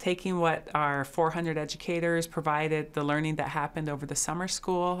what our 400 educators provided, the learning that happened over the summer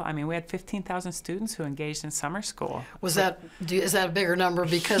school. I mean, we had 15,000 students who engaged in summer school. Is that a bigger number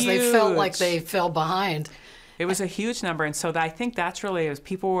because Huge. They felt like they fell behind? It was a huge number, and so I think that's really, as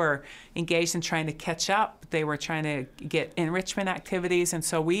people were engaged in trying to catch up, they were trying to get enrichment activities, and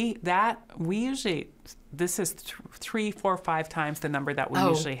so we usually, this is 3, 4, 5 times the number that we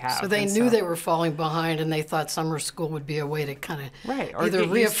usually have. So they knew they were falling behind, and they thought summer school would be a way to kind of either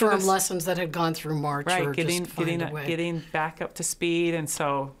reaffirm lessons that had gone through March, or just find a way. Getting back up to speed, and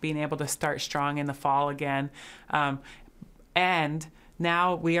so being able to start strong in the fall again, and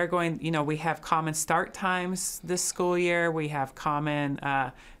now we are going, we have common start times this school year. We have common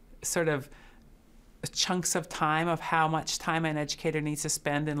sort of chunks of time of how much time an educator needs to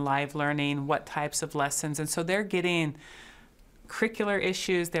spend in live learning, what types of lessons. And so they're getting curricular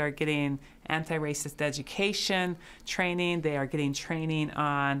issues. They're getting anti-racist education training. They are getting training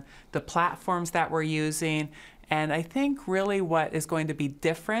on the platforms that we're using. And I think really what is going to be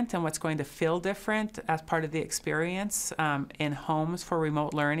different and what's going to feel different as part of the experience in homes for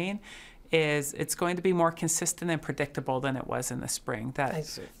remote learning is it's going to be more consistent and predictable than it was in the spring.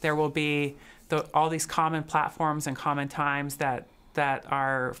 That there will be all these common platforms and common times that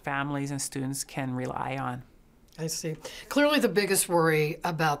our families and students can rely on. I see. Clearly, the biggest worry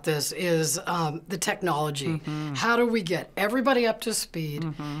about this is the technology. How do we get everybody up to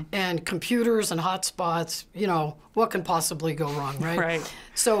speed? And computers and hotspots, what can possibly go wrong, right? Right.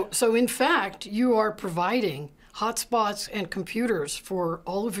 So in fact, you are providing hotspots and computers for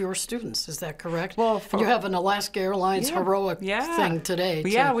all of your students. Is that correct? Well, you have an Alaska Airlines heroic thing today.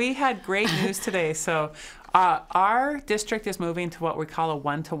 Yeah, we had great news today. So our district is moving to what we call a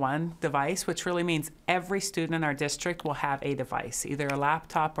one-to-one device, which really means every student in our district will have a device, either a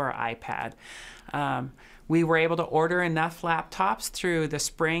laptop or an iPad. We were able to order enough laptops through the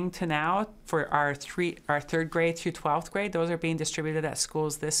spring to now for our third grade through 12th grade. Those are being distributed at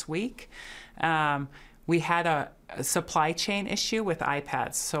schools this week. We had a supply chain issue with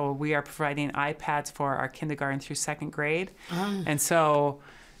iPads, so we are providing iPads for our kindergarten through second grade. And so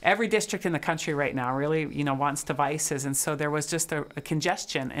every district in the country right now really, wants devices. And so there was just a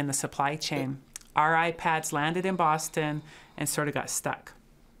congestion in the supply chain. Our iPads landed in Boston and sort of got stuck.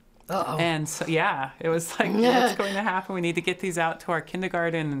 Uh-oh. And so, it was like, what's going to happen? We need to get these out to our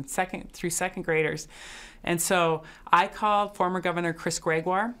kindergarten and second graders. And so I called former Governor Chris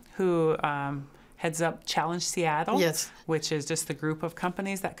Gregoire, who heads up Challenge Seattle, which is just the group of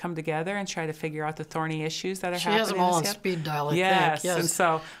companies that come together and try to figure out the thorny issues that are happening. She has them all on speed dial, I think. Yes. And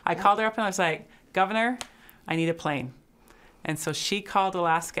so I called her up and I was like, Governor, I need a plane. And so she called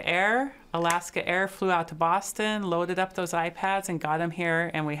Alaska Air. Alaska Air flew out to Boston, loaded up those iPads, and got them here.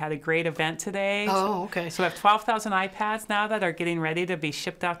 And we had a great event today. Oh, okay. So we have 12,000 iPads now that are getting ready to be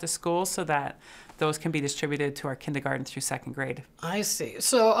shipped out to school so that those can be distributed to our kindergarten through second grade. I see.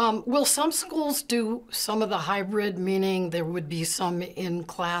 So will some schools do some of the hybrid, meaning there would be some in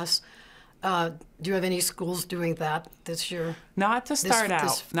class? Do you have any schools doing that this year? Not to start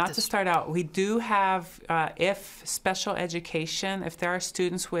out. We do have, if special education, if there are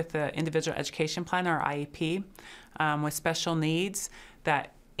students with an individual education plan or IEP with special needs,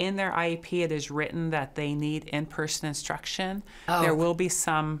 that in their IEP it is written that they need in-person instruction. There will be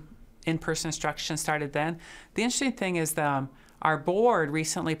some in-person instruction started then. The interesting thing is our board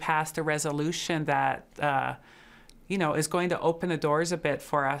recently passed a resolution that is going to open the doors a bit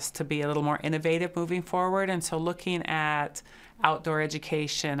for us to be a little more innovative moving forward. And so looking at outdoor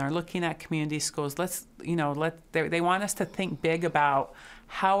education or looking at community schools, they want us to think big about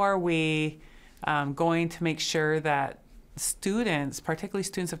how are we going to make sure that students, particularly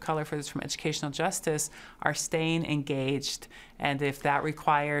students of color from educational justice, are staying engaged. And if that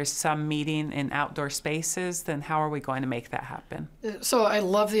requires some meeting in outdoor spaces, then how are we going to make that happen? So I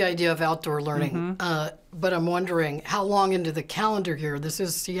love the idea of outdoor learning, but I'm wondering how long into the calendar year, this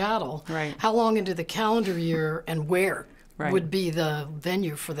is Seattle, right? How long into the calendar year and where would be the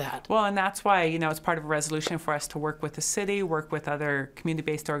venue for that? Well, and that's why, it's part of a resolution for us to work with the city, work with other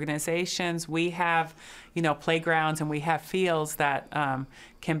community-based organizations. We have, playgrounds and we have fields that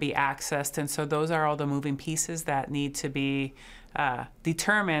can be accessed. And so those are all the moving pieces that need to be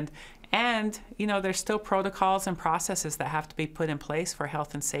determined. And, there's still protocols and processes that have to be put in place for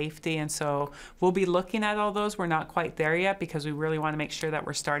health and safety. And so we'll be looking at all those. We're not quite there yet because we really want to make sure that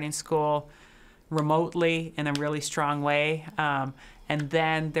we're starting school remotely in a really strong way. And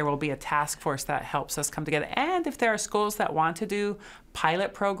then there will be a task force that helps us come together. And if there are schools that want to do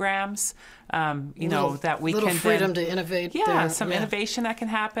pilot programs, that we can freedom to innovate. Innovation that can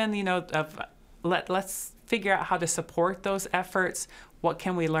happen, let's figure out how to support those efforts. What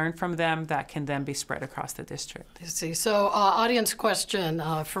can we learn from them that can then be spread across the district? I see. So audience question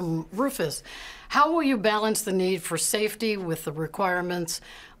from Rufus. How will you balance the need for safety with the requirements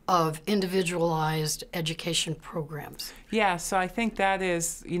of individualized education programs? Yeah, so I think that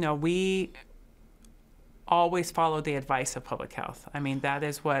is, we always follow the advice of public health. I mean, that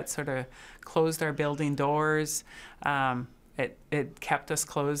is what sort of closed our building doors. It kept us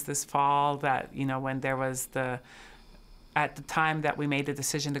closed this fall, that, when there was at the time that we made the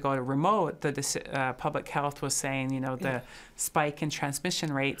decision to go to remote, the public health was saying, the spike in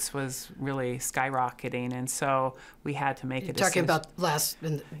transmission rates was really skyrocketing, and so we had to make a decision. Talking about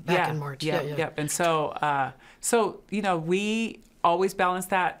back in March. Yep. And so, we always balance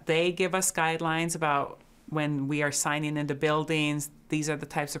that. They give us guidelines about when we are signing into buildings. These are the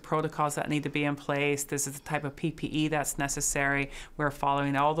types of protocols that need to be in place. This is the type of PPE that's necessary. We're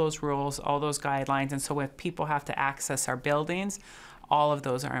following all those rules, all those guidelines. And so when people have to access our buildings, all of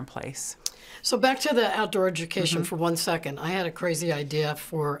those are in place. So back to the outdoor education for 1 second. I had a crazy idea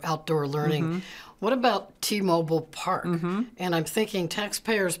for outdoor learning. What about T-Mobile Park? And I'm thinking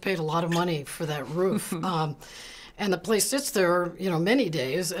taxpayers paid a lot of money for that roof. And the place sits there, many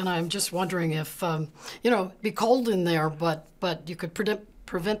days, and I'm just wondering if, it'd be cold in there, but you could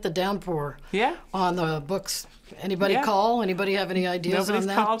prevent the downpour on the books. Anybody call? Anybody have any ideas on that?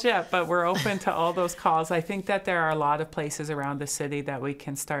 Nobody's called yet, but we're open to all those calls. I think that there are a lot of places around the city that we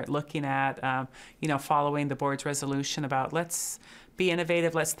can start looking at, following the board's resolution about let's be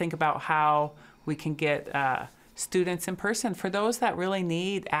innovative. Let's think about how we can get students in person for those that really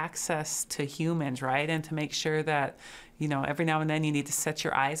need access to humans, right? And to make sure that, every now and then you need to set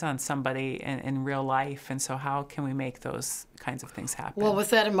your eyes on somebody in real life. And so how can we make those kinds of things happen? Well, with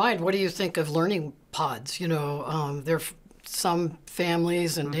that in mind, what do you think of learning pods? Some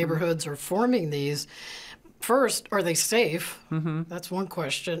families and neighborhoods are forming these. First, are they safe? That's one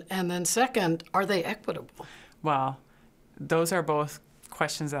question. And then second, are they equitable? Well, those are both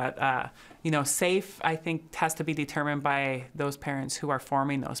questions that, safe, I think, has to be determined by those parents who are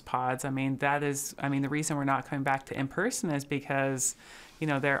forming those pods. The reason we're not coming back to in-person is because,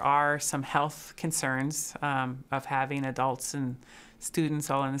 there are some health concerns of having adults and students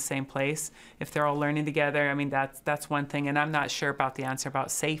all in the same place. If they're all learning together, I mean, that's one thing. And I'm not sure about the answer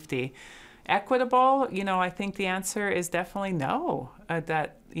about safety. Equitable, I think the answer is definitely no.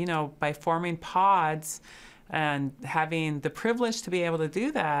 That, by forming pods and having the privilege to be able to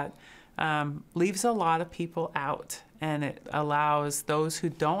do that leaves a lot of people out. And it allows those who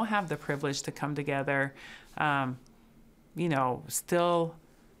don't have the privilege to come together, still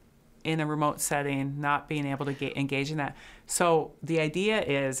in a remote setting, not being able to engage in that. So the idea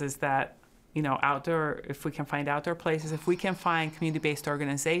is that, outdoor, if we can find outdoor places, if we can find community-based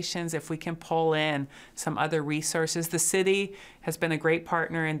organizations, if we can pull in some other resources. The city has been a great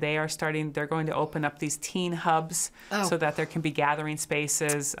partner, and they're going to open up these teen hubs so that there can be gathering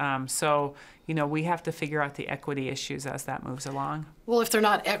spaces. We have to figure out the equity issues as that moves along. Well, if they're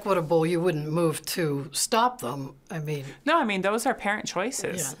not equitable, you wouldn't move to stop them. No, those are parent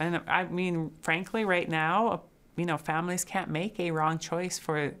choices. Yeah. And frankly, right now, families can't make a wrong choice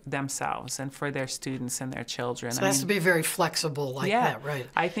for themselves and for their students and their children. So it has to be very flexible that, right?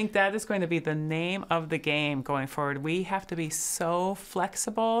 I think that is going to be the name of the game going forward. We have to be so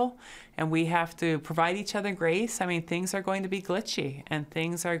flexible, and we have to provide each other grace. Things are going to be glitchy, and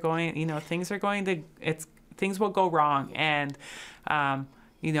things will go wrong. And,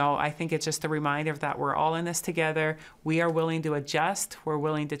 I think it's just a reminder that we're all in this together. We are willing to adjust. We're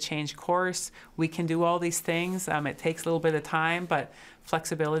willing to change course. We can do all these things. It takes a little bit of time, but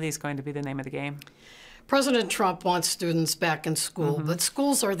flexibility is going to be the name of the game. President Trump wants students back in school, but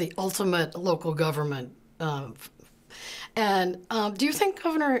schools are the ultimate local government. Do you think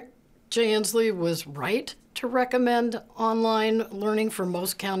Governor Jay Inslee was right to recommend online learning for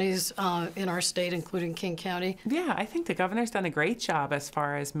most counties in our state, including King County? Yeah, I think the governor's done a great job as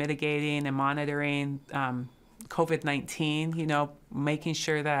far as mitigating and monitoring COVID-19, making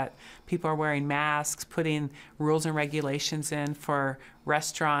sure that people are wearing masks, putting rules and regulations in for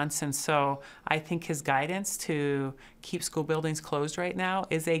restaurants. And so I think his guidance to keep school buildings closed right now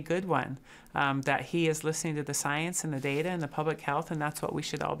is a good one, that he is listening to the science and the data and the public health, and that's what we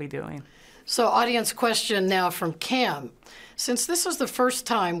should all be doing. So audience question now from Cam. Since this is the first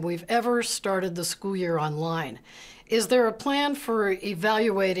time we've ever started the school year online, is there a plan for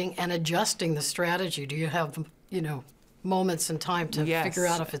evaluating and adjusting the strategy? Do you have, moments in time to figure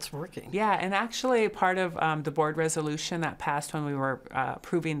out if it's working? Yeah, and actually part of the board resolution that passed when we were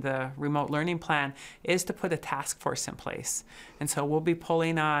approving the remote learning plan is to put a task force in place. And so we'll be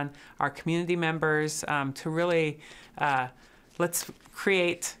pulling on our community members to really, let's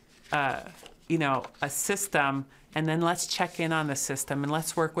create a system, and then let's check in on the system, and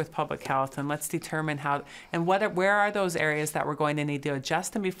let's work with public health, and let's determine where are those areas that we're going to need to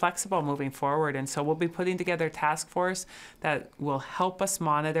adjust and be flexible moving forward. And so we'll be putting together a task force that will help us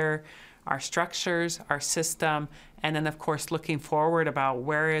monitor our structures, our system, and then, of course, looking forward about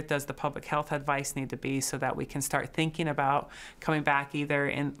where does the public health advice need to be so that we can start thinking about coming back either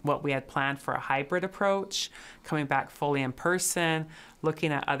in what we had planned for a hybrid approach, coming back fully in person,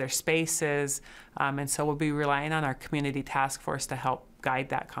 looking at other spaces. And so we'll be relying on our community task force to help guide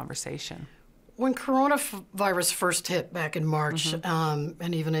that conversation. When coronavirus first hit back in March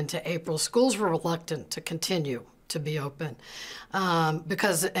and even into April, schools were reluctant to continue to be open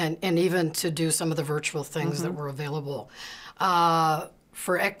because even to do some of the virtual things that were available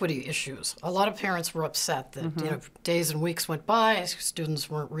for equity issues. A lot of parents were upset that days and weeks went by, students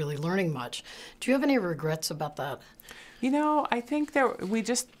weren't really learning much. Do you have any regrets about that? I think we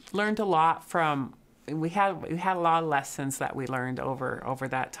just learned a lot from. We had a lot of lessons that we learned over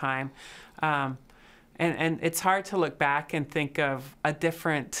that time, and it's hard to look back and think of a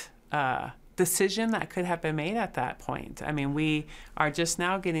different decision that could have been made at that point. We are just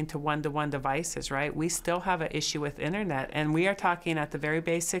now getting to one-to-one devices, right? We still have an issue with internet, and we are talking at the very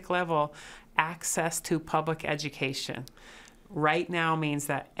basic level, access to public education. Right now means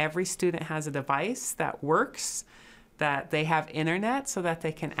that every student has a device that works, that they have internet so that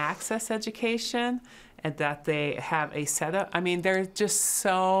they can access education, and that they have a setup. There's just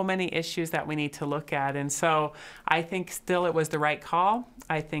so many issues that we need to look at. And so I think still it was the right call.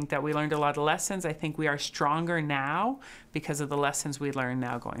 I think that we learned a lot of lessons. I think we are stronger now because of the lessons we learn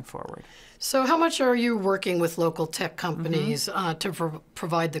now going forward. So how much are you working with local tech companies to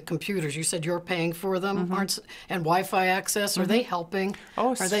provide the computers? You said you're paying for them, and Wi-Fi access. Are they helping?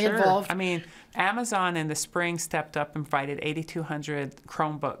 Oh, are they involved? Amazon in the spring stepped up and provided 8,200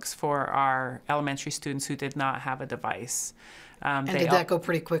 Chromebooks for our elementary students who did not have a device. And did that go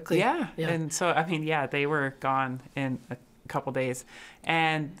pretty quickly? Yeah. And so, they were gone in a couple days.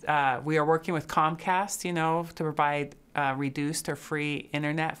 And we are working with Comcast, to provide reduced or free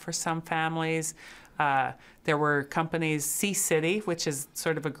internet for some families. There were companies, C-City, which is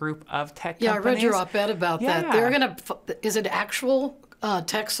sort of a group of tech companies. Yeah, I read your op-ed about that. Yeah. They're going to, is it actual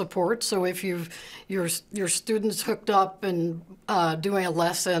tech support? So if your students hooked up and doing a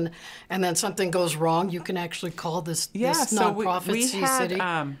lesson and then something goes wrong, you can actually call this nonprofit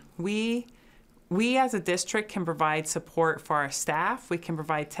C-City? We as a district can provide support for our staff. We can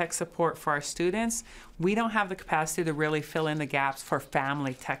provide tech support for our students. We don't have the capacity to really fill in the gaps for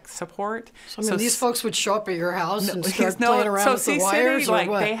family tech support. So these folks would show up at your house and start playing around with the wires, or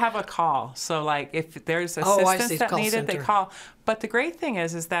what? They have a call. So like if there's assistance that needed, they call. But the great thing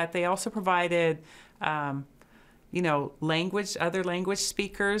is that they also provided other language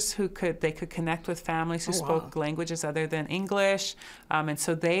speakers who could connect with families who spoke languages other than English. And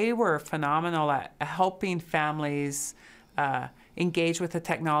so they were phenomenal at helping families engage with the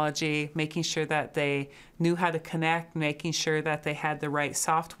technology, making sure that they knew how to connect, making sure that they had the right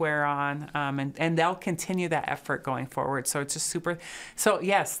software on, and they'll continue that effort going forward. So it's just super. So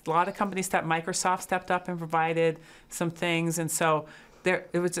yes, a lot of companies Microsoft stepped up and provided some things. And so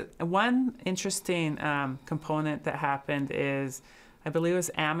it was one interesting component that happened is, I believe it was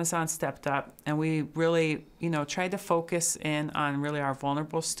Amazon stepped up, and we really, tried to focus in on really our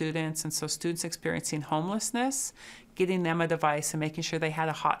vulnerable students. And so students experiencing homelessness, getting them a device and making sure they had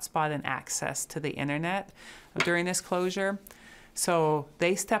a hotspot and access to the internet during this closure. So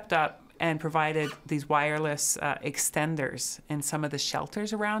they stepped up and provided these wireless extenders in some of the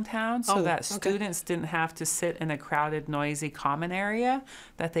shelters around town so that students didn't have to sit in a crowded, noisy common area,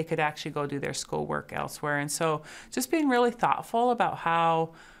 that they could actually go do their schoolwork elsewhere. And so just being really thoughtful about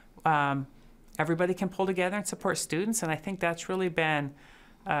how everybody can pull together and support students. And I think that's really been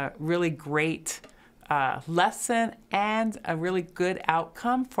a really great lesson and a really good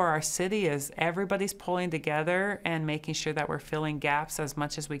outcome for our city, is everybody's pulling together and making sure that we're filling gaps as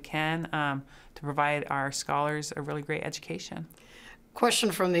much as we can to provide our scholars a really great education. Question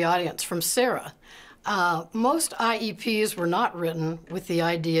from the audience, from Sarah. Most IEPs were not written with the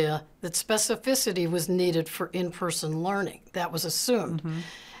idea that specificity was needed for in-person learning. That was assumed. Mm-hmm.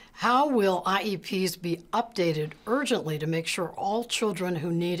 How will IEPs be updated urgently to make sure all children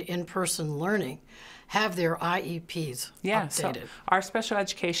who need in-person learning have their IEPs updated? So our special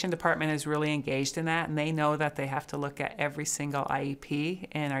education department is really engaged in that, and they know that they have to look at every single IEP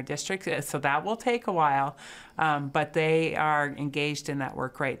in our district. So that will take a while, but they are engaged in that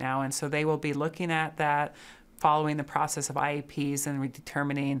work right now, and so they will be looking at that, following the process of IEPs and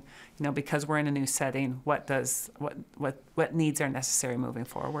determining, because we're in a new setting, what needs are necessary moving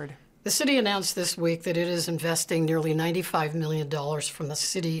forward. The city announced this week that it is investing nearly $95 million from the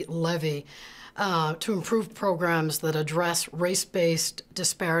city levy to improve programs that address race-based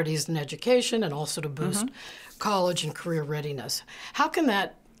disparities in education and also to boost college and career readiness. How can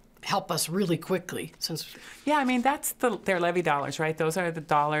that help us really quickly? That's their levy dollars, right? Those are the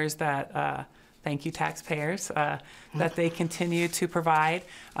dollars that, thank you taxpayers, that they continue to provide.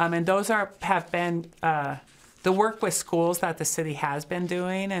 And those have been the work with schools that the city has been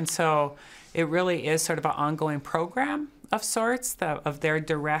doing. And so it really is sort of an ongoing program of sorts of their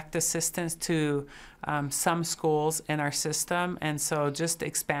direct assistance to some schools in our system. And so just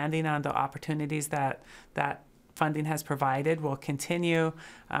expanding on the opportunities that funding has provided will continue.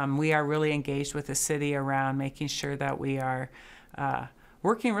 We are really engaged with the city around making sure that we are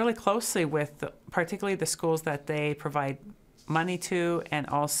working really closely with particularly the schools that they provide money to, and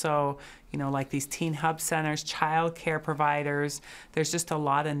also, like these teen hub centers, child care providers. There's just a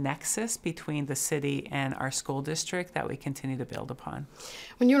lot of nexus between the city and our school district that we continue to build upon.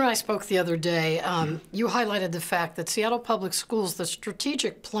 When you and I spoke the other day, you highlighted the fact that Seattle Public Schools, the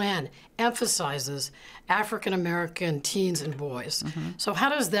strategic plan, emphasizes African American teens and boys. Mm-hmm. So how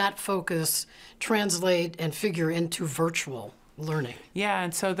does that focus translate and figure into virtual learning? Yeah,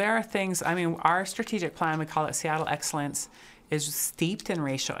 and so there are things, our strategic plan, we call it Seattle Excellence, is steeped in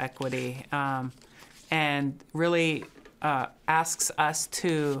racial equity and really asks us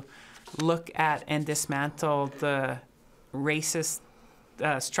to look at and dismantle the racist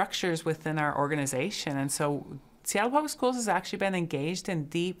structures within our organization. And so Seattle Public Schools has actually been engaged in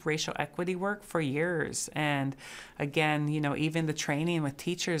deep racial equity work for years. And again, even the training with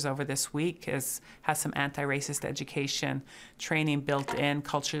teachers over this week has some anti-racist education training built in,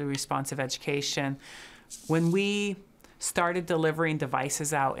 culturally responsive education. When we started delivering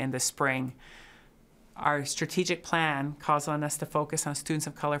devices out in the spring, our strategic plan calls on us to focus on students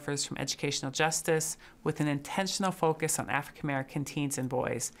of color furthest from educational justice with an intentional focus on African American teens and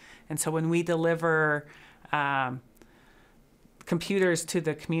boys. And so when we deliver computers to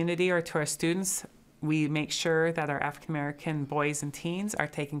the community or to our students, we make sure that our African American boys and teens are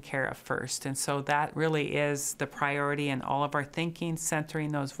taken care of first. And so that really is the priority in all of our thinking,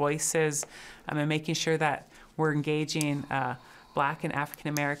 centering those voices, and making sure that we're engaging Black and African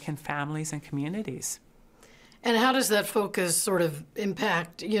American families and communities. And how does that focus sort of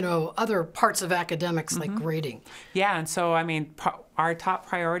impact, other parts of academics like grading? Yeah, and so, our top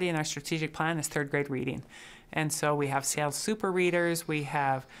priority in our strategic plan is third grade reading. And so we have Seattle Super Readers. We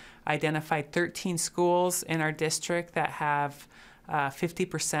have identified 13 schools in our district that have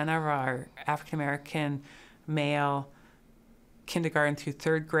 50% of our African American male kindergarten through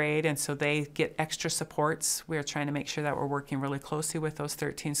third grade, and so they get extra supports. We're trying to make sure that we're working really closely with those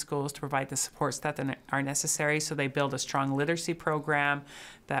 13 schools to provide the supports that are necessary, so they build a strong literacy program,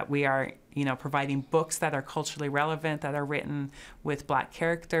 that we are providing books that are culturally relevant, that are written with Black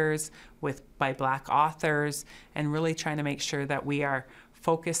characters, by Black authors, and really trying to make sure that we are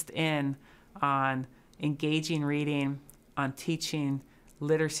focused in on engaging reading, on teaching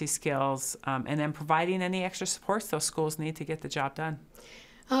literacy skills, and then providing any extra supports those schools need to get the job done.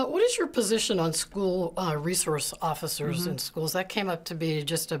 What is your position on school resource officers in schools? That came up to be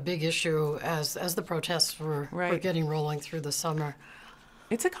just a big issue as the protests were getting rolling through the summer.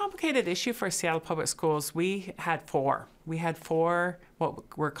 It's a complicated issue for Seattle Public Schools. We had four. We had four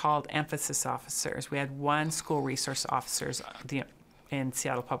what were called emphasis officers. We had one school resource officers in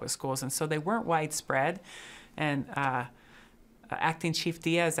Seattle Public Schools, and so they weren't widespread. And Acting Chief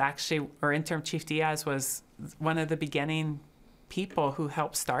Diaz or Interim Chief Diaz was one of the beginning people who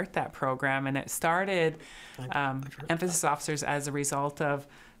helped start that program. And it started emphasis officers as a result of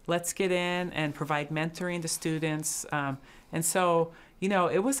let's get in and provide mentoring to students. And so,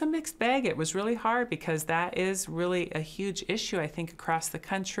 it was a mixed bag. It was really hard because that is really a huge issue, I think, across the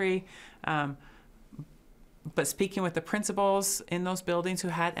country. But speaking with the principals in those buildings who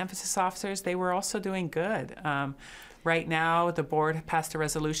had emphasis officers, they were also doing good. Right now, the board passed a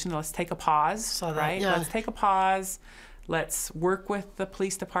resolution. Let's take a pause, right? Yeah. Let's take a pause. Let's work with the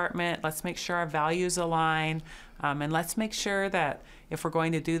police department. Let's make sure our values align. And let's make sure that if we're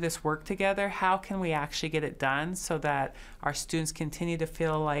going to do this work together, how can we actually get it done so that our students continue to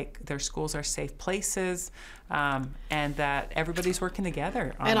feel like their schools are safe places, and that everybody's working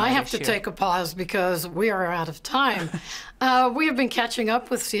together on And I have issue. to take a pause because we are out of time. We have been catching up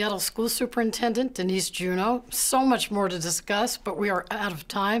with Seattle School Superintendent Denise Juneau. So much more to discuss, but we are out of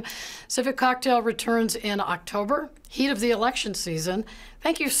time. Civic Cocktail returns in October, heat of the election season.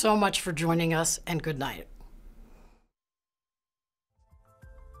 Thank you so much for joining us, and good night.